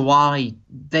thing to why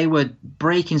they were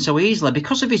breaking so easily,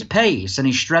 because of his pace and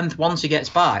his strength once he gets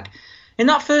back. In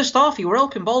that first half, he were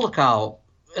helping Baldock out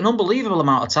an unbelievable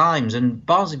amount of times, and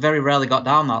Barnsley very rarely got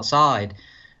down that side.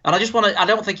 And I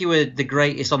don't think he was the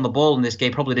greatest on the ball in this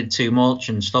game, probably did too much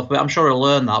and stuff, but I'm sure he'll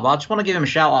learn that. But I just want to give him a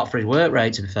shout out for his work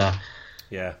rate, to be fair.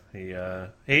 Yeah,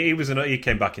 he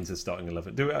came back into the starting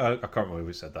 11. I can't remember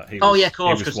who said that. Of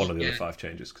course. He was one of the other 5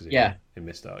 changes because he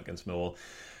missed out against Millwall.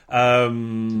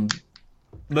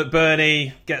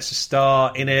 McBurney gets a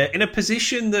start in a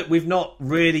position that we've not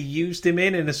really used him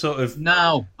in a sort of...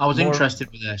 No, I was interested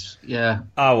with this, yeah.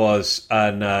 I was,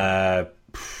 and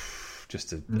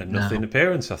just a nothing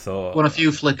appearance, I thought. Won a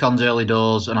few flick-ons early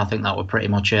doors, and I think that was pretty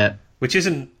much it. Which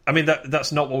isn't... I mean,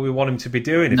 that's not what we want him to be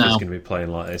doing if he's going to be playing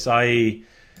like this. I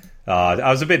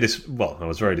was I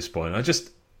was very disappointed. I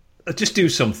just do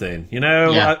something,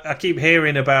 Yeah. I keep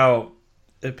hearing about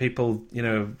people,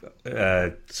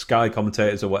 Sky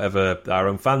commentators or whatever, our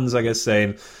own fans, I guess,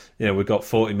 saying, we've got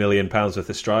 £40 million worth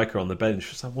of striker on the bench.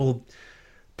 It's like, well,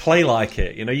 play like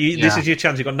it. This is your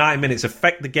chance. You've got 90 minutes.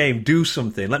 Affect the game. Do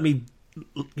something. Let me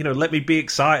be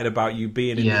excited about you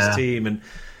being in this team. And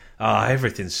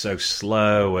everything's so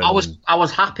slow. And... I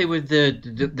was happy with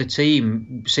the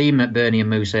team, seeing McBurney and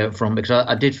Moose up front, because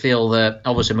I did feel that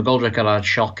obviously McGoldrick had a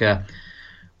shocker.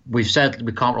 We've said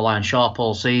we can't rely on Sharp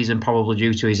all season, probably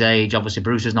due to his age. Obviously,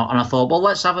 Bruce is not. And I thought, well,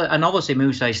 let's have it. And obviously,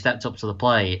 Moose stepped up to the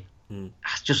plate. It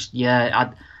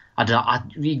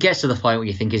gets to the point where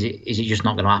you think, is it just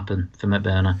not going to happen for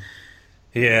McBurney?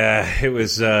 Yeah, it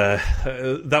was.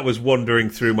 That was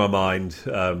wandering through my mind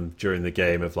during the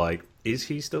game of like, is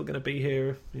he still going to be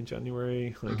here in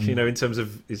January? Like, in terms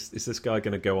of is this guy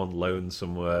going to go on loan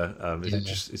somewhere?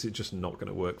 Is it just not going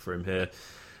to work for him here?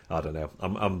 I don't know.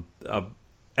 I'm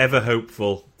ever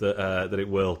hopeful that it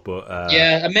will, but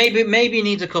and maybe he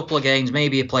needs a couple of games.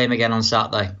 Maybe you play him again on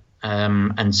Saturday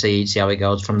and see how it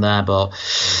goes from there. But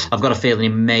I've got a feeling he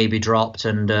may be dropped.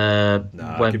 And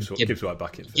Gibbs White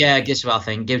back in. Gibbs White. I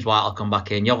think Gibbs White will come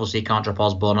back in. You obviously can't drop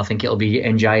Osborne. I think it'll be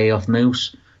NJA off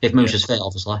Moose. If Moose is fit,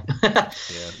 obviously.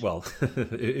 Well,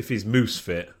 if he's Moose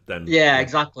fit, then... Yeah,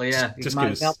 exactly, yeah. Just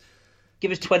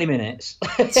give us 20 minutes.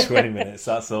 20 minutes,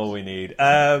 that's all we need.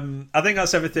 I think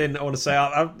that's everything I want to say.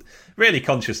 I'm really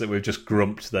conscious that we've just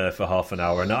grumped there for half an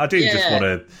hour, and I do just want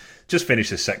to just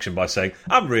finish this section by saying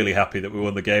I'm really happy that we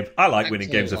won the game. I like winning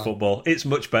games of football. It's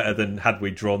much better than had we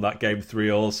drawn that game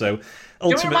 3-3. So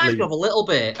ultimately... It reminds me of a little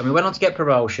bit, and we went on to get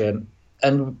promotion...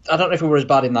 And I don't know if we were as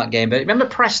bad in that game, but remember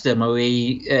Preston, where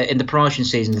we, in the promotion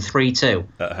season, the 3-2?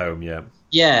 At home, yeah.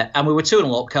 Yeah, and we were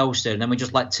 2-0 up coasting, and then we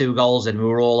just let 2 goals in. We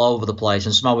were all over the place,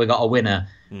 and somehow we got a winner.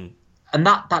 And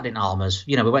that didn't harm us.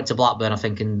 We went to Blackburn, I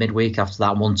think, in midweek after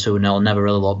that and won 2-0 and never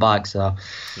really looked back. So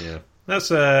yeah,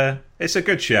 it's a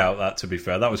good shout, that, to be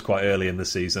fair. That was quite early in the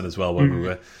season as well, when we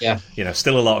were,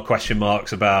 still a lot of question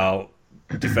marks about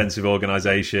defensive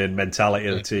organisation, mentality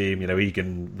of the team.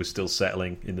 Egan was still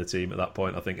settling in the team at that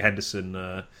point. I think Henderson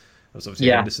was obviously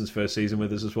Henderson's first season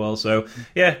with us as well. So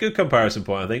yeah, good comparison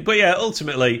point, I think. But yeah,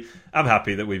 ultimately, I'm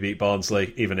happy that we beat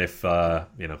Barnsley, even if they're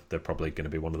probably going to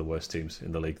be one of the worst teams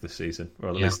in the league this season, or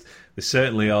at least they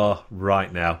certainly are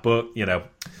right now. But a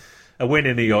win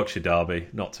in the Yorkshire derby,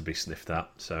 not to be sniffed at.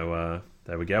 So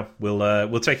there we go.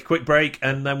 We'll take a quick break,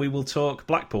 and then we will talk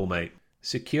Blackpool, mate.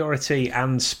 Security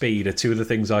and speed are two of the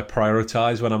things I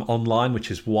prioritise when I'm online, which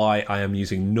is why I am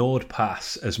using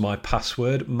NordPass as my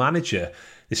password manager.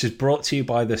 This is brought to you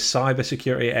by the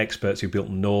cybersecurity experts who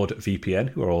built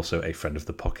NordVPN, who are also a friend of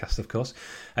the podcast, of course.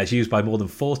 It's used by more than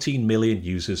 14 million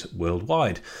users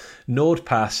worldwide.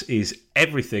 NordPass is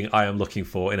everything I am looking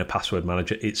for in a password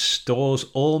manager. It stores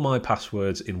all my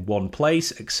passwords in one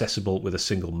place, accessible with a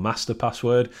single master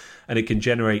password, and it can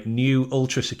generate new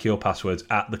ultra-secure passwords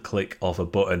at the click of a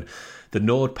button. The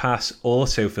NordPass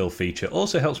autofill feature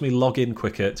also helps me log in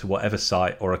quicker to whatever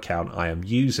site or account I am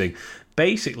using.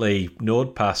 Basically,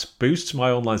 NordPass boosts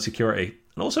my online security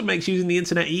and also makes using the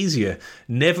internet easier.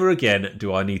 Never again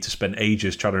do I need to spend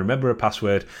ages trying to remember a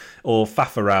password or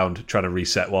faff around trying to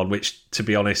reset one, which, to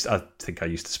be honest, I think I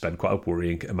used to spend quite a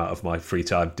worrying amount of my free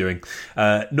time doing.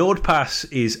 NordPass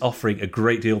is offering a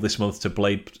great deal this month to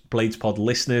BladesPod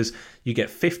listeners. You get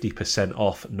 50%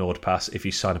 off NordPass if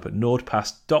you sign up at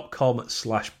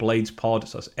nordpass.com/BladesPod.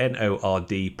 So that's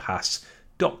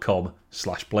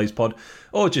NordPass.com/BladesPod,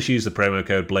 or just use the promo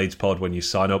code BladesPod when you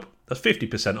sign up. That's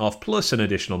 50% off plus an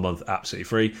additional month absolutely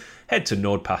free. Head to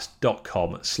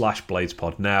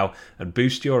nordpass.com/BladesPod now and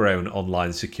boost your own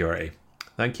online security.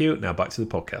 Thank you. Now back to the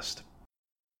podcast.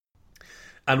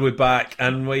 And we're back,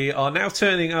 and we are now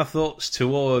turning our thoughts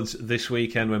towards this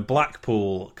weekend when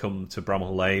Blackpool come to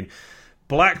Bramall Lane.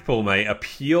 Blackpool, mate, a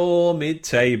pure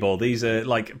mid-table. These are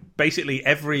like basically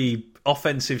every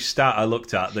offensive stat I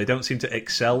looked at. They don't seem to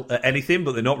excel at anything,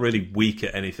 but they're not really weak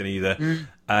at anything either.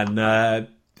 And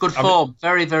good form,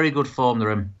 very, very good form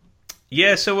they're in.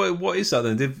 Yeah. So what is that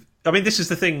then? This is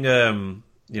the thing.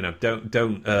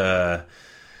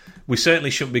 We certainly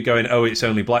shouldn't be going, it's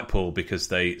only Blackpool, because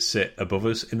they sit above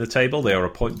us in the table. They are a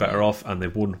point better off, and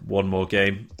they've won one more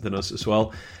game than us as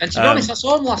well. And to be honest, I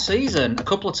saw them last season a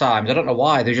couple of times. I don't know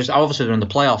why. They're just obviously they're in the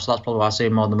playoffs, so that's probably why I see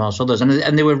them more than most others. And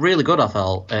they were really good, I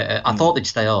felt. I thought they'd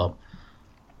stay up.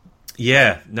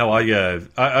 Yeah, no, I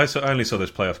only saw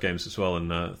those playoff games as well,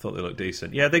 and thought they looked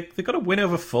decent. Yeah, they got a win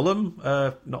over Fulham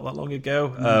not that long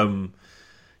ago.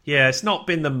 It's not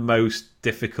been the most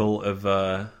difficult of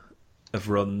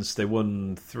runs. They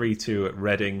won 3-2 at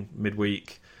Reading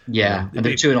midweek. Yeah, and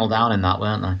they're 2-0 down in that,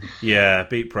 weren't they? Yeah,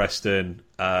 beat Preston,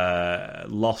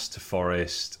 lost to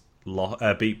Forest,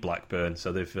 beat Blackburn.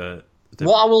 So they've.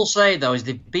 What I will say though is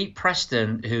they beat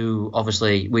Preston, who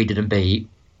obviously we didn't beat.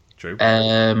 True.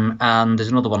 And there's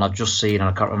another one I've just seen, and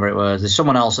I can't remember who it was. There's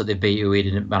someone else that they beat who we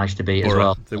didn't manage to beat Borough. As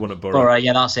well. They won at Borough. Borough,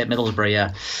 yeah, that's it. Middlesbrough,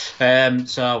 yeah.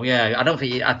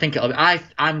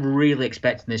 I'm really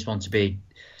expecting this one to be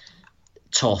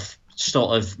tough,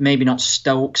 sort of maybe not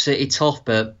Stoke City tough,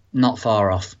 but not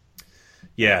far off.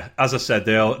 Yeah, as I said,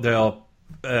 they are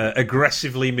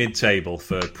aggressively mid-table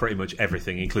for pretty much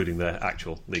everything, including their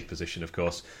actual league position, of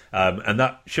course. And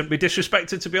that shouldn't be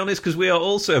disrespected, to be honest, because we are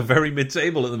also very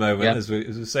mid-table at the moment, as we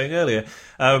were saying earlier.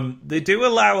 They do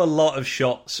allow a lot of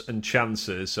shots and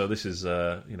chances, so this is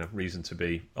reason to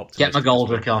be optimistic. Get my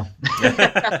Goldrick on.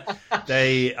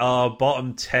 They are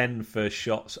bottom 10 for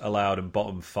shots allowed and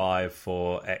bottom 5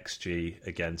 for XG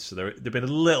against. So they've been a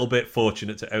little bit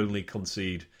fortunate to only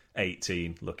concede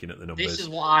 18, looking at the numbers. This is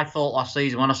what I thought last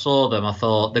season. When I saw them, I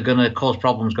thought they're going to cause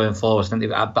problems going forward.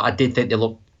 But I did think they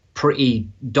looked pretty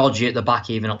dodgy at the back,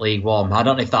 even at League One. I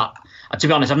don't know if that... To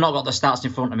be honest, I've not got the stats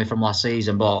in front of me from last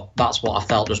season, but that's what I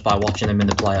felt just by watching them in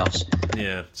the playoffs.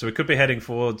 Yeah, so we could be heading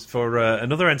forwards for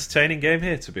another entertaining game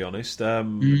here, to be honest.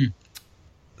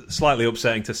 Slightly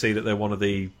upsetting to see that they're one of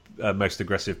the most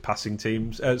aggressive pressing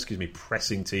teams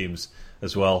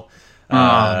as well.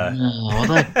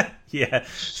 Yeah,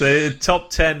 so top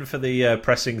 10 for the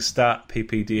pressing stat,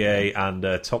 PPDA,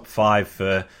 and top 5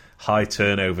 for high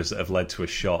turnovers that have led to a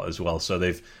shot as well. So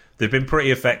they've been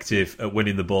pretty effective at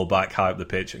winning the ball back high up the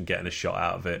pitch and getting a shot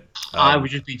out of it. I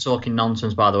was just been talking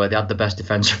nonsense, by the way. They had the best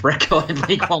defensive record in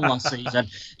League One last season.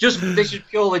 This is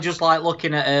purely just like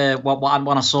looking at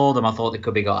when I saw them, I thought they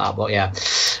could be got out. But yeah,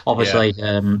 obviously.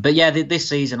 Yeah. This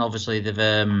season, obviously, they've...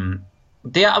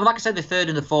 like I said, they're third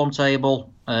in the form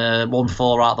table, won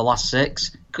 4 out of the last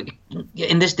 6.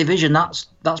 In this division, that's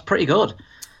pretty good.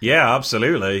 Yeah,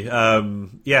 absolutely.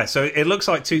 So it looks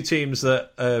like two teams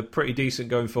that are pretty decent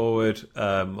going forward,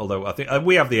 although I think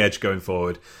we have the edge going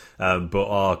forward, but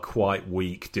are quite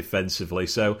weak defensively.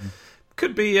 So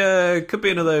could be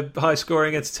another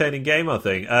high-scoring, entertaining game, I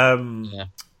think.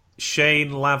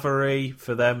 Shane Lavery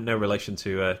for them, no relation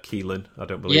to Keelan, I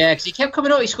don't believe. Yeah, because he kept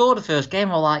coming out. He scored the first game.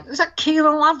 We're like, is that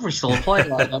Keelan Lavery still playing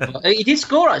like that? But he did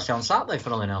score actually on Saturday,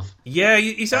 funnily enough. Yeah,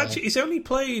 he's only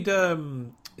played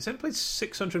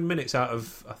 600 minutes out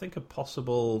of, I think, a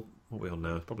possible, what we all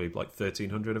know, probably like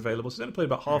 1,300 available. So he's only played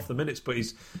about half the minutes, but he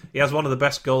has one of the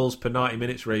best goals per 90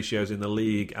 minutes ratios in the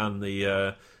league and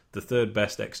the third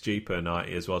best XG per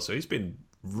 90 as well. So he's been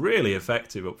really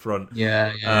effective up front.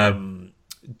 Yeah.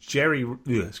 Jerry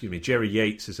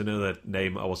Yates is another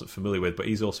name I wasn't familiar with, but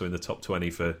he's also in the top 20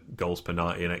 for goals per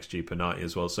 90 and XG per 90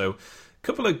 as well. So a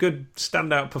couple of good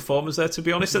standout performers there, to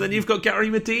be honest. And then you've got Gary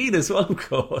Medine as well, of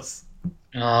course.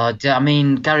 I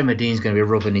mean, Gary Medine's going to be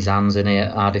rubbing his hands in it,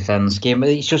 our defence game.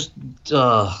 It's just...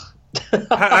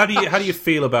 How do you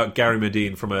feel about Gary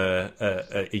Medine from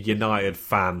a United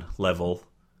fan level,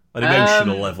 an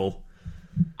emotional level?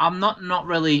 I'm not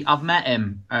really... I've met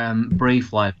him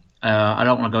briefly. I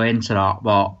don't want to go into that,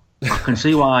 but I can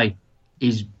see why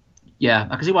he's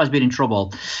been in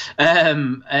trouble.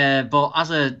 But as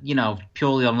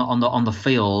purely on the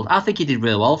field, I think he did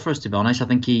really well for us, to be honest. I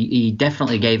think he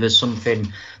definitely gave us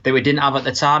something that we didn't have at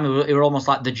the time. We were almost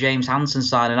like the James Hansen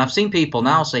side. And I've seen people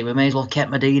now say we may as well have kept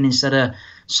Medine instead of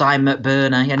Simon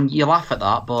McBurney, and you laugh at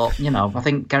that, but I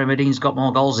think Gary Medine's got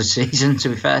more goals this season, to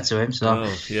be fair to him. So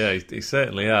yeah, he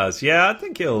certainly has. Yeah, I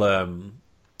think he'll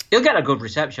get a good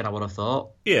reception, I would have thought.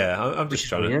 Yeah, I'm just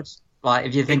trying to... Like,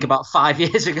 if you think about 5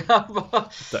 years ago.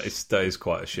 that is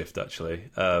quite a shift,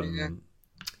 actually. I'm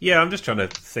just trying to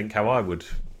think how I would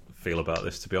feel about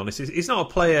this, to be honest. He's not a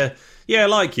player... Yeah,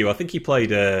 like you, I think he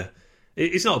played...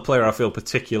 He's not a player I feel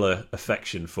particular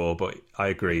affection for, but I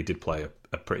agree he did play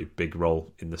a pretty big role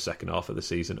in the second half of the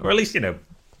season. Or at least,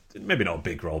 maybe not a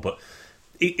big role, but...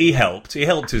 He helped. He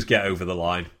helped us get over the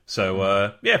line. So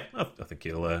I think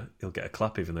he'll get a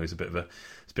clap, even though he's a bit of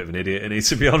an idiot. And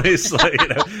to be honest,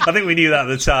 I think we knew that at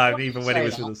the time, even when he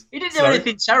was with us. He didn't do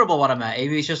anything terrible when I met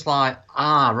him. He was just like,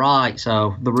 right.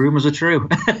 So the rumours are true.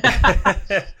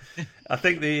 I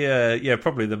think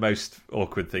probably the most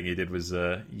awkward thing he did was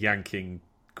yanking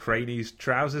Craney's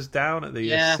trousers down at the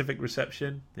Civic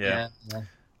reception. Yeah.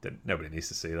 Nobody needs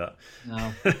to see that.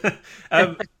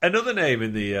 No. Another name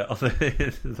in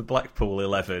the Blackpool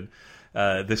 11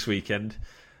 this weekend,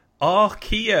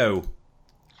 Keogh.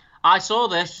 I saw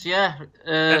this, yeah.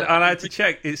 And I had to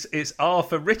check. It's R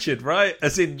for Richard, right?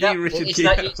 As in you, Richard Keogh.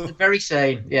 It's the very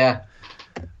same, yeah.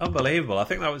 Unbelievable. I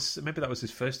think that was his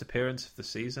first appearance of the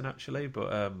season, actually.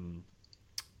 But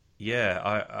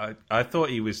I thought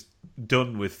he was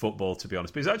done with football, to be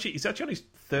honest. But he's actually on his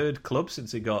third club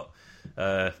since he got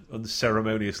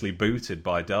unceremoniously booted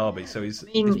by Derby. So he's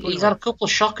had a couple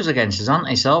of shockers against us, hasn't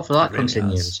he? So if that really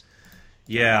continues.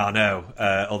 Yeah, I know.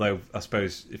 Although I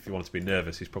suppose if you want to be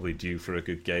nervous, he's probably due for a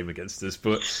good game against us.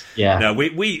 But yeah, no,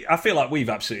 I feel like we've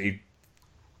absolutely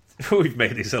we've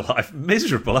made his life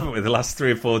miserable, haven't we? The last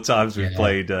 3 or 4 times we've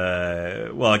played.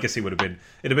 Well, I guess it'd have been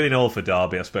in all for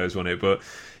Derby, I suppose, wouldn't it? But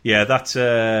yeah, that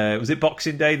was it.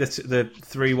 Boxing Day, the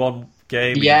 3-1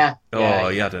 game. Yeah.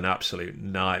 He had an absolute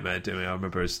nightmare doing it. I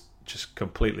remember us just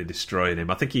completely destroying him.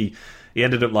 I think he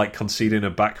ended up like conceding a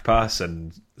back pass,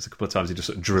 and there's a couple of times he just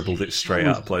sort of dribbled it straight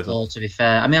out of play. To be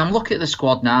fair, I mean, I'm looking at the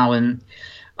squad now, and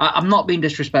I'm not being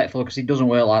disrespectful because it doesn't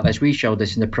work like this. We showed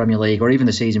this in the Premier League, or even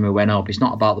the season we went up. It's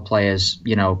not about the players,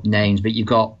 names, but you've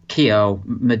got Keogh,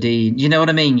 Medine. You know what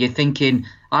I mean? You're thinking,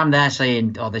 I'm there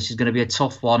saying, oh, this is going to be a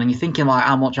tough one, and you're thinking like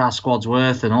how much our squad's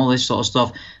worth and all this sort of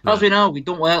stuff. Yeah. As we know, we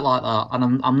don't work like that,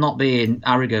 and I'm not being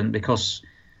arrogant because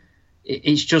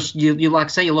it's just you like I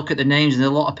say, you look at the names, and there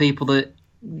are a lot of people that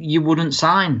you wouldn't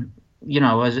sign,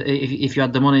 as if you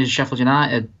had the money as Sheffield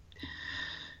United.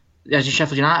 As a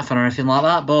Sheffield United fan or anything like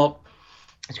that, but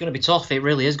it's going to be tough. It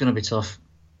really is going to be tough.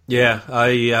 Yeah,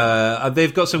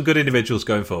 they've got some good individuals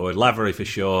going forward. Lavery for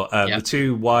sure. The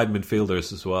 2 wide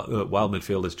midfielders as well. Wild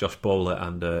midfielders, Josh Bowler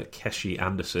and Keshi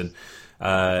Anderson.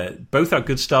 Both had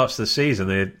good starts to the season.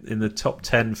 They're in the top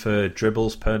 10 for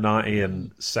dribbles per 90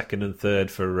 and second and third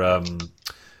for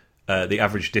the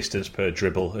average distance per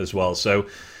dribble as well. So.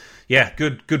 Yeah,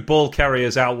 good ball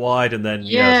carriers out wide, and then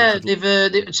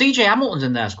CJ Hamilton's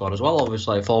in their squad as well.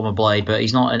 Obviously, former Blade, but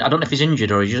he's not. I don't know if he's injured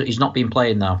or he's not been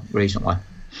playing now recently.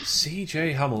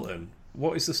 CJ Hamilton,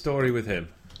 what is the story with him?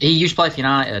 He used to play for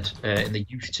United in the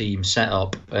youth team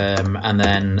setup, and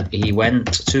then he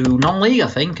went to non-league, I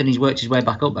think, and he's worked his way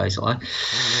back up basically.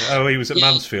 Oh, he was at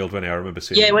Mansfield, wasn't he? I remember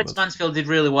seeing. Yeah, he went to Mansfield, did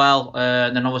really well,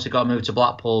 and then obviously got moved to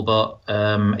Blackpool,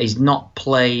 but he's not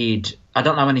played. I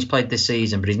don't know when he's played this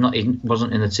season, but he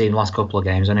wasn't in the team the last couple of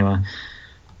games anyway.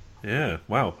 Yeah,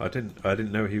 wow, I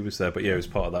didn't know he was there, but yeah, he was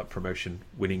part of that promotion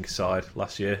winning side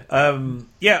last year.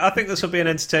 I think this will be an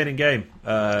entertaining game.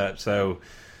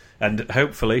 And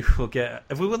hopefully we'll get.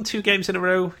 Have we won 2 games in a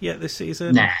row yet this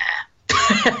season? Nah.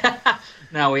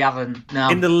 No, we haven't. No.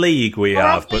 In the league we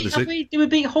have, but did we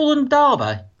beat Hull and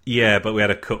Derby? Yeah, but we had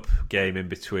a cup game in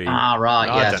between. Right.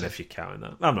 I don't know if you're counting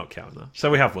that. I'm not counting that. So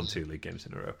we have won 2 league games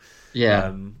in a row.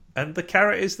 Yeah. And the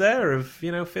carrot is there of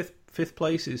fifth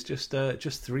place is just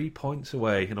 3 points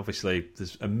away, and obviously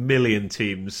there's a million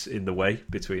teams in the way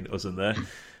between us and there.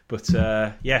 But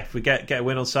if we get a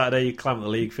win on Saturday, you climb up the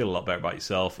league, feel a lot better about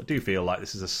yourself. I do feel like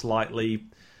this is a slightly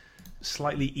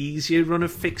easier run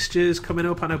of fixtures coming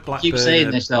up. I know Blackburn. Keep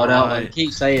saying this though, don't you?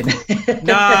 Keep saying it.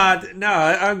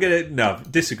 No,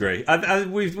 disagree.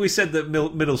 We said that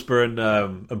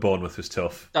Middlesbrough and Bournemouth was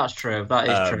tough. That's true. That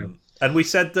is true. And we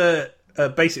said that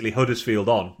basically Huddersfield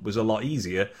on was a lot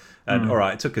easier. And all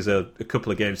right, it took us a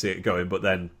couple of games to get going, but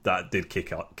then that did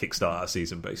kickstart our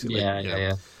season basically.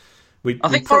 Yeah. I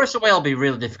think Forest away will be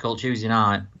really difficult Tuesday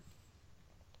night.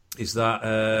 Is that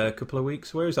a couple of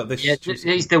weeks? Where is that? This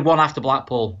Tuesday? It's the one after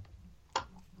Blackpool.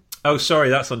 Oh, sorry,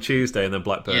 that's on Tuesday, and then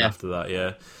Blackburn after that.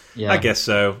 Yeah, I guess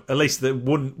so. At least the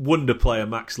wonder player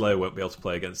Max Lowe won't be able to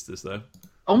play against us, though.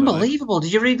 Unbelievable!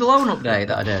 Did you read the loan update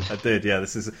that I did? I did. Yeah,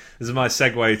 this is my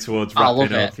segue towards wrapping I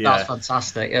love up. It. Yeah. That's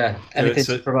fantastic. Yeah, anything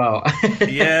to promote.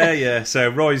 yeah.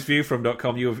 So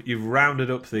RoysViewFrom.com, you've rounded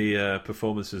up the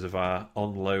performances of our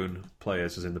on loan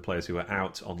players, as in the players who are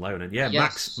out on loan, and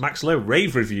Max Lowe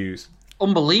rave reviews.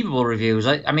 Unbelievable reviews.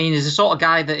 I mean, he's the sort of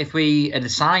guy that if we had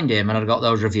signed him and had got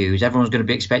those reviews, everyone's going to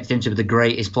be expecting him to be the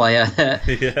greatest player.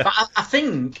 But I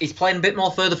think he's playing a bit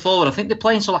more further forward. I think they're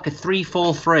playing sort of like a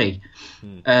 3-4-3.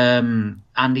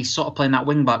 And he's sort of playing that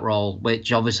wing-back role,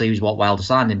 which obviously is what Wilder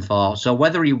signed him for. So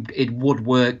whether it would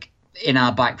work in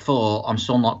our back four, I'm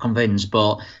still not convinced,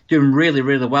 but doing really,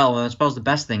 really well. And I suppose the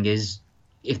best thing is,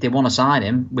 if they want to sign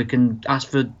him, we can ask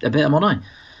for a bit of money.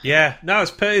 Yeah, no,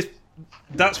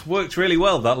 that's worked really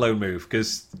well, that loan move,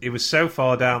 because it was so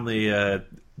far down the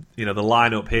the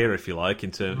lineup here, if you like,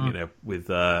 in terms with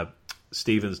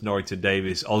Stevens, Norrington,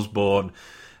 Davis, Osborne,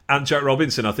 and Jack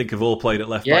Robinson. I think have all played at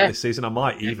left back this season. I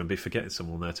might even be forgetting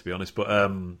someone there, to be honest.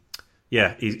 But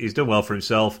he's done well for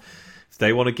himself. If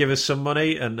they want to give us some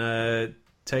money and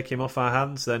take him off our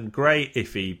hands, then great.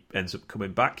 If he ends up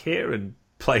coming back here and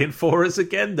playing for us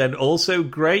again, then also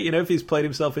great. If he's played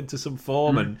himself into some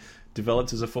form and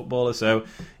developed as a footballer. So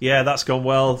that's gone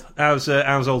well. How's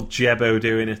old Jebbo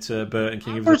doing at Burton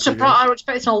King? I was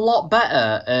expecting a lot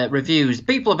better reviews.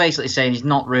 People are basically saying he's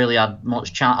not really had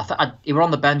much chance. He were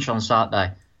on the bench on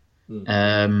Saturday,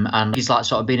 and he's like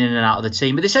sort of been in and out of the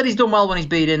team. But they said he's done well when he's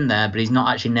been in there, but he's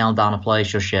not actually nailed down a place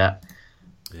just yet.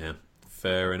 Yeah,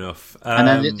 fair enough. And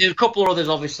then there were a couple of others.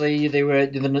 Obviously, they were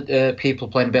people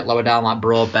playing a bit lower down, like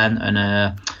Broadbent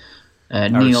and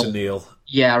Neil.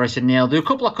 Yeah, Harrison Neal. There are a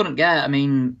couple I couldn't get. I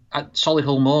mean,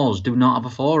 Solihull Moors do not have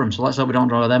a forum, so let's hope we don't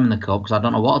draw them in the cup because I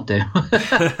don't know what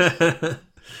I'd do.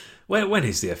 When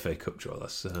is the FA Cup draw?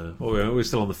 We're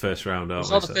still on the first round, aren't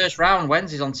we? It's on the first round.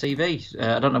 Wednesday's on TV.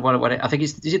 I don't know what it. I think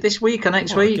is it this week or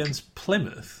next week against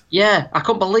Plymouth? Yeah, I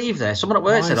couldn't believe this. Someone at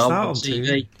work said, "Oh, on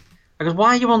TV." I goes,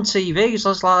 "Why are you on TV?"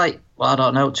 So it's like, well, I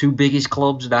don't know. Two biggest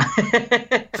clubs now.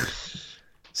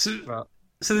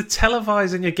 So they're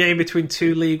televising a game between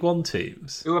two League One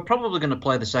teams who are probably going to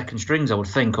play the second strings, I would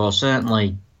think, or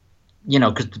certainly,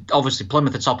 because obviously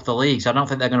Plymouth are top of the league, so I don't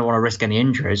think they're going to want to risk any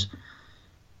injuries.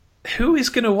 Who is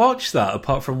going to watch that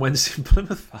apart from Wednesday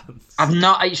Plymouth fans?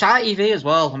 It's ITV as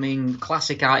well. I mean,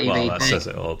 classic ITV. Well, that says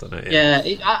it all, doesn't it? Yeah,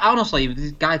 honestly,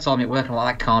 the guy told me at work, I'm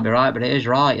like, that can't be right, but it is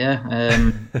right, yeah.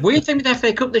 Weird thing with the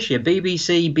FA Cup this year,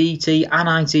 BBC, BT and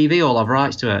ITV all have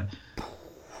rights to it.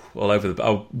 All over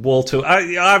the wall to.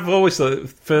 I've always thought,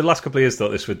 for the last couple of years,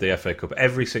 thought this with the FA Cup,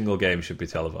 every single game should be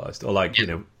televised or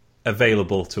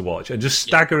available to watch, and just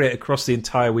stagger it across the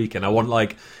entire weekend. I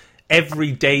want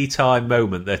every daytime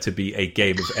moment there to be a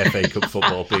game of FA Cup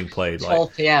football being played.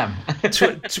 12 p.m.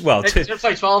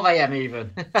 12 a.m. even.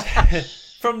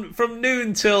 from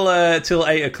noon till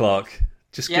 8 o'clock.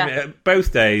 Just give it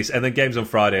both days, and then games on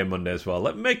Friday and Monday as well.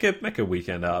 Make a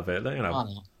weekend out of it.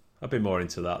 I'd be more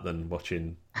into that than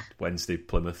watching Wednesday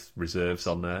Plymouth reserves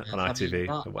on ITV.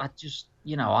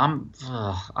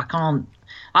 I can't.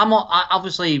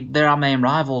 Obviously they're our main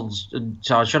rivals,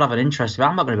 so I should have an interest. But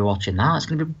I'm not going to be watching that. It's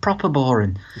going to be proper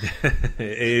boring. It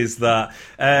is that.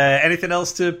 Anything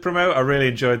else to promote? I really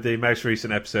enjoyed the most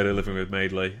recent episode of Living with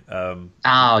Madeley.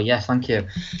 Thank you.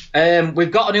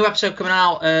 We've got a new episode coming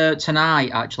out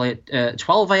tonight, actually at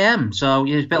 12 a.m. So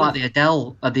it's a bit like the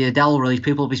Adele release.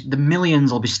 The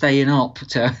millions will be staying up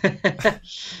to.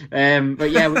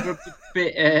 But yeah, we're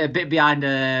a bit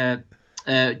behind.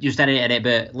 Just edited it,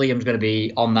 but Liam's going to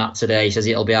be on that today. He says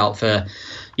it'll be out for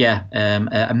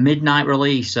a midnight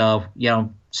release. So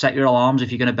set your alarms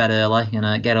if you're going to bed early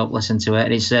and get up, listen to it.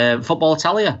 And it's Football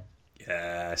Italia.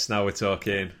 Yes, now we're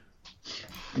talking.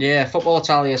 Yeah, Football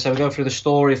Italia. So we go through the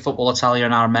story of Football Italia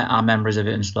and our memories of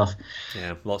it and stuff.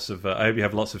 Yeah, lots of. I hope you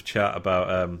have lots of chat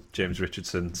about James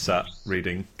Richardson sat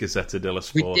reading Gazzetta dello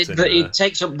Sport. It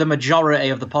takes up the majority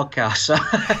of the podcast. So.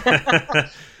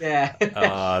 Yeah.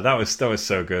 That was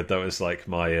so good. That was like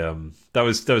my that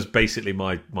was basically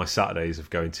my Saturdays of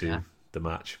going to the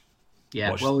match.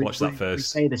 Yeah, watch that first. We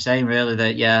say the same, really.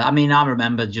 That I mean, I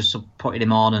remember just putting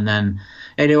him on, and then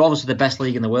obviously the best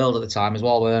league in the world at the time as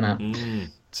well, weren't it?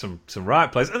 Some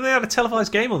right players, and they had a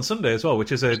televised game on Sunday as well,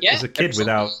 which as a kid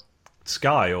without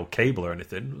Sky or cable or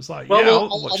anything, it was like, I'll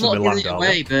watch I'm not giving it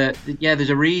away, but there's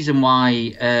a reason why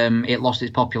it lost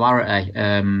its popularity,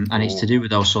 and it's to do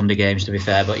with those Sunday games, to be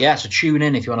fair. But so tune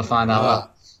in if you want to find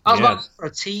out. I was about for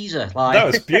a teaser. That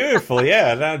was beautiful,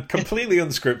 yeah. Completely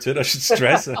unscripted, I should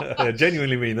stress. I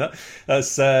genuinely mean that.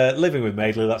 That's Living with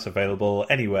Madeley. That's available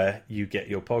anywhere you get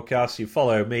your podcasts. You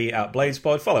follow me at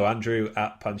Bladespod, follow Andrew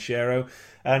at Panchero.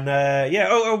 And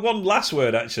one last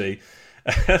word, actually.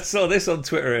 I saw this on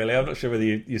Twitter earlier. I'm not sure whether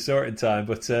you saw it in time,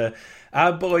 but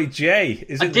our boy Jay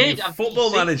is in the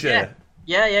Football Manager.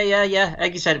 Yeah.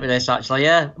 Eggy sent me this, actually.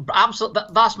 Yeah, absolutely.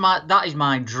 That is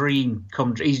my dream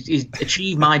come true. He's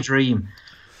achieved my dream.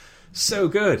 So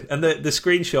good. And the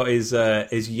screenshot is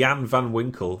Jan van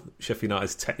Winkel, Sheffield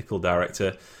United's technical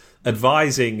director,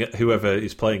 advising whoever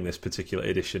is playing this particular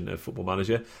edition of Football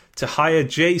Manager to hire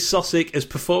Jay Sosick as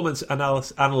performance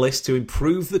analyst to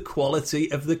improve the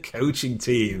quality of the coaching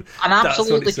team. And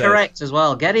absolutely correct as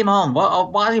well. Get him on.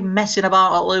 Why are you messing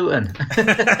about at Luton?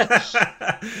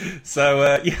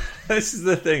 So, this is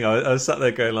the thing. I was sat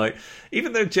there going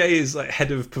even though Jay is head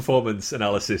of performance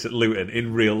analysis at Luton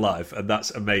in real life, and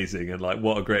that's amazing, and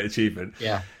what a great achievement.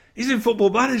 Yeah. He's in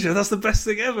Football Manager. That's the best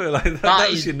thing ever. That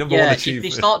was your number one achievement.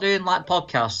 If you start doing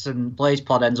podcasts and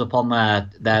Bladespod ends up on there,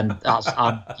 then that's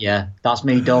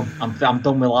me done. I'm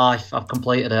done with life. I've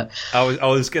completed it. I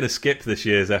was going to skip this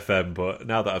year's FM, but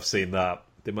now that I've seen that,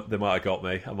 they might have got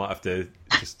me. I might have to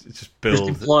just build.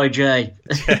 Just employ Jay.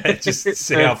 Just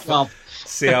see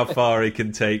how far he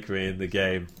can take me in the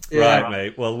game. Yeah. Right,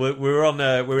 mate. Well, we're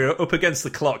up against the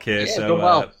clock here,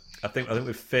 so I think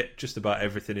we've fit just about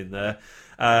everything in there.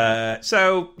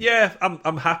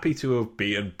 I'm happy to have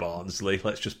beaten Barnsley.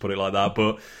 Let's just put it like that.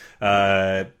 But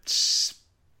I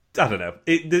don't know.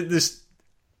 There's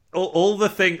all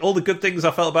the good things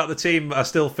I felt about the team, I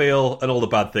still feel, and all the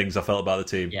bad things I felt about the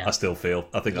team, I still feel.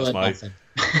 I think that's nothing.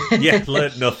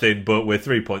 learnt nothing. But we're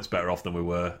 3 points better off than we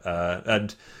were,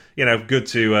 and good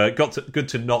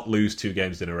to not lose 2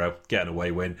 games in a row, get an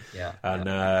away win, and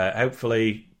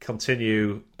hopefully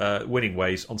continue winning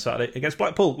ways on Saturday against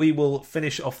Blackpool. We will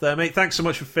finish off there, mate. Thanks so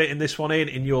much for fitting this one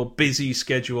in your busy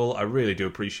schedule. I really do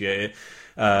appreciate it.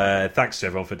 Thanks to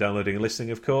everyone for downloading and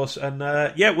listening, of course. And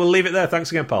we'll leave it there.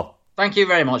 Thanks again, pal. Thank you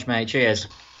very much, mate. Cheers.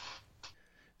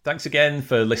 Thanks again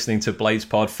for listening to Blades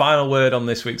Pod. Final word on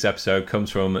this week's episode comes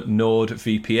from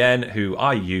NordVPN, who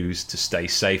I use to stay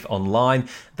safe online.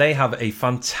 They have a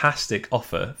fantastic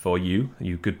offer for you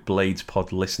good Blades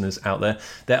Pod listeners out there.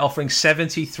 They're offering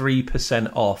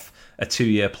 73% off a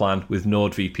 2-year plan with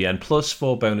NordVPN plus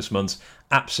 4 bonus months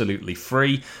absolutely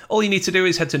free. All you need to do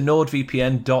is head to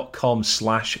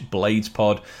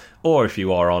nordvpn.com/bladespod, or if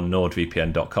you are on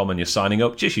nordvpn.com and you're signing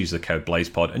up, just use the code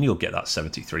BLAZEPOD and you'll get that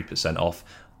 73% off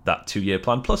that 2-year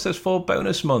plan plus those 4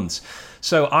 bonus months.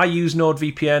 So I use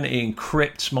NordVPN. It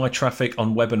encrypts my traffic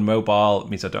on web and mobile. It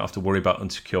means I don't have to worry about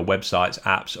unsecure websites,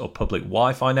 apps, or public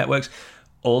Wi-Fi networks.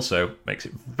 Also makes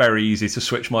it very easy to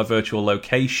switch my virtual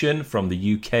location from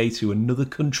the UK to another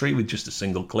country with just a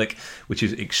single click, which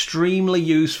is extremely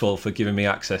useful for giving me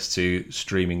access to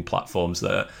streaming platforms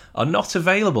that are not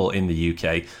available in the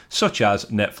UK, such as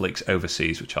Netflix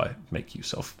overseas, which I make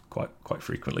use of quite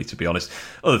frequently, to be honest.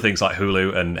 Other things like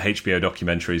Hulu and HBO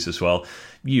documentaries as well.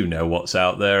 You know what's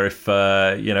out there if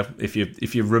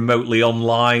you're remotely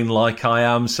online like I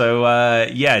am. So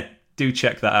do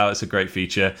check that out. It's a great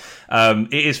feature.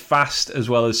 It is fast as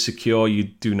well as secure. You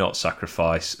do not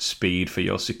sacrifice speed for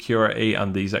your security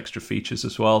and these extra features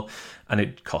as well. And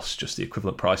it costs just the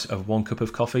equivalent price of 1 cup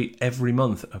of coffee every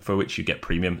month, for which you get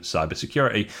premium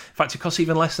cybersecurity. In fact, it costs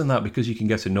even less than that, because you can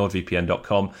go to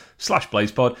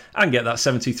nordvpn.com/blazepod and get that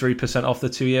 73% off the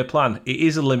 2-year plan. It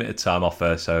is a limited time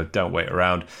offer, so don't wait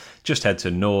around. Just head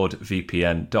to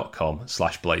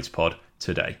nordvpn.com/blazepod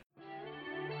today.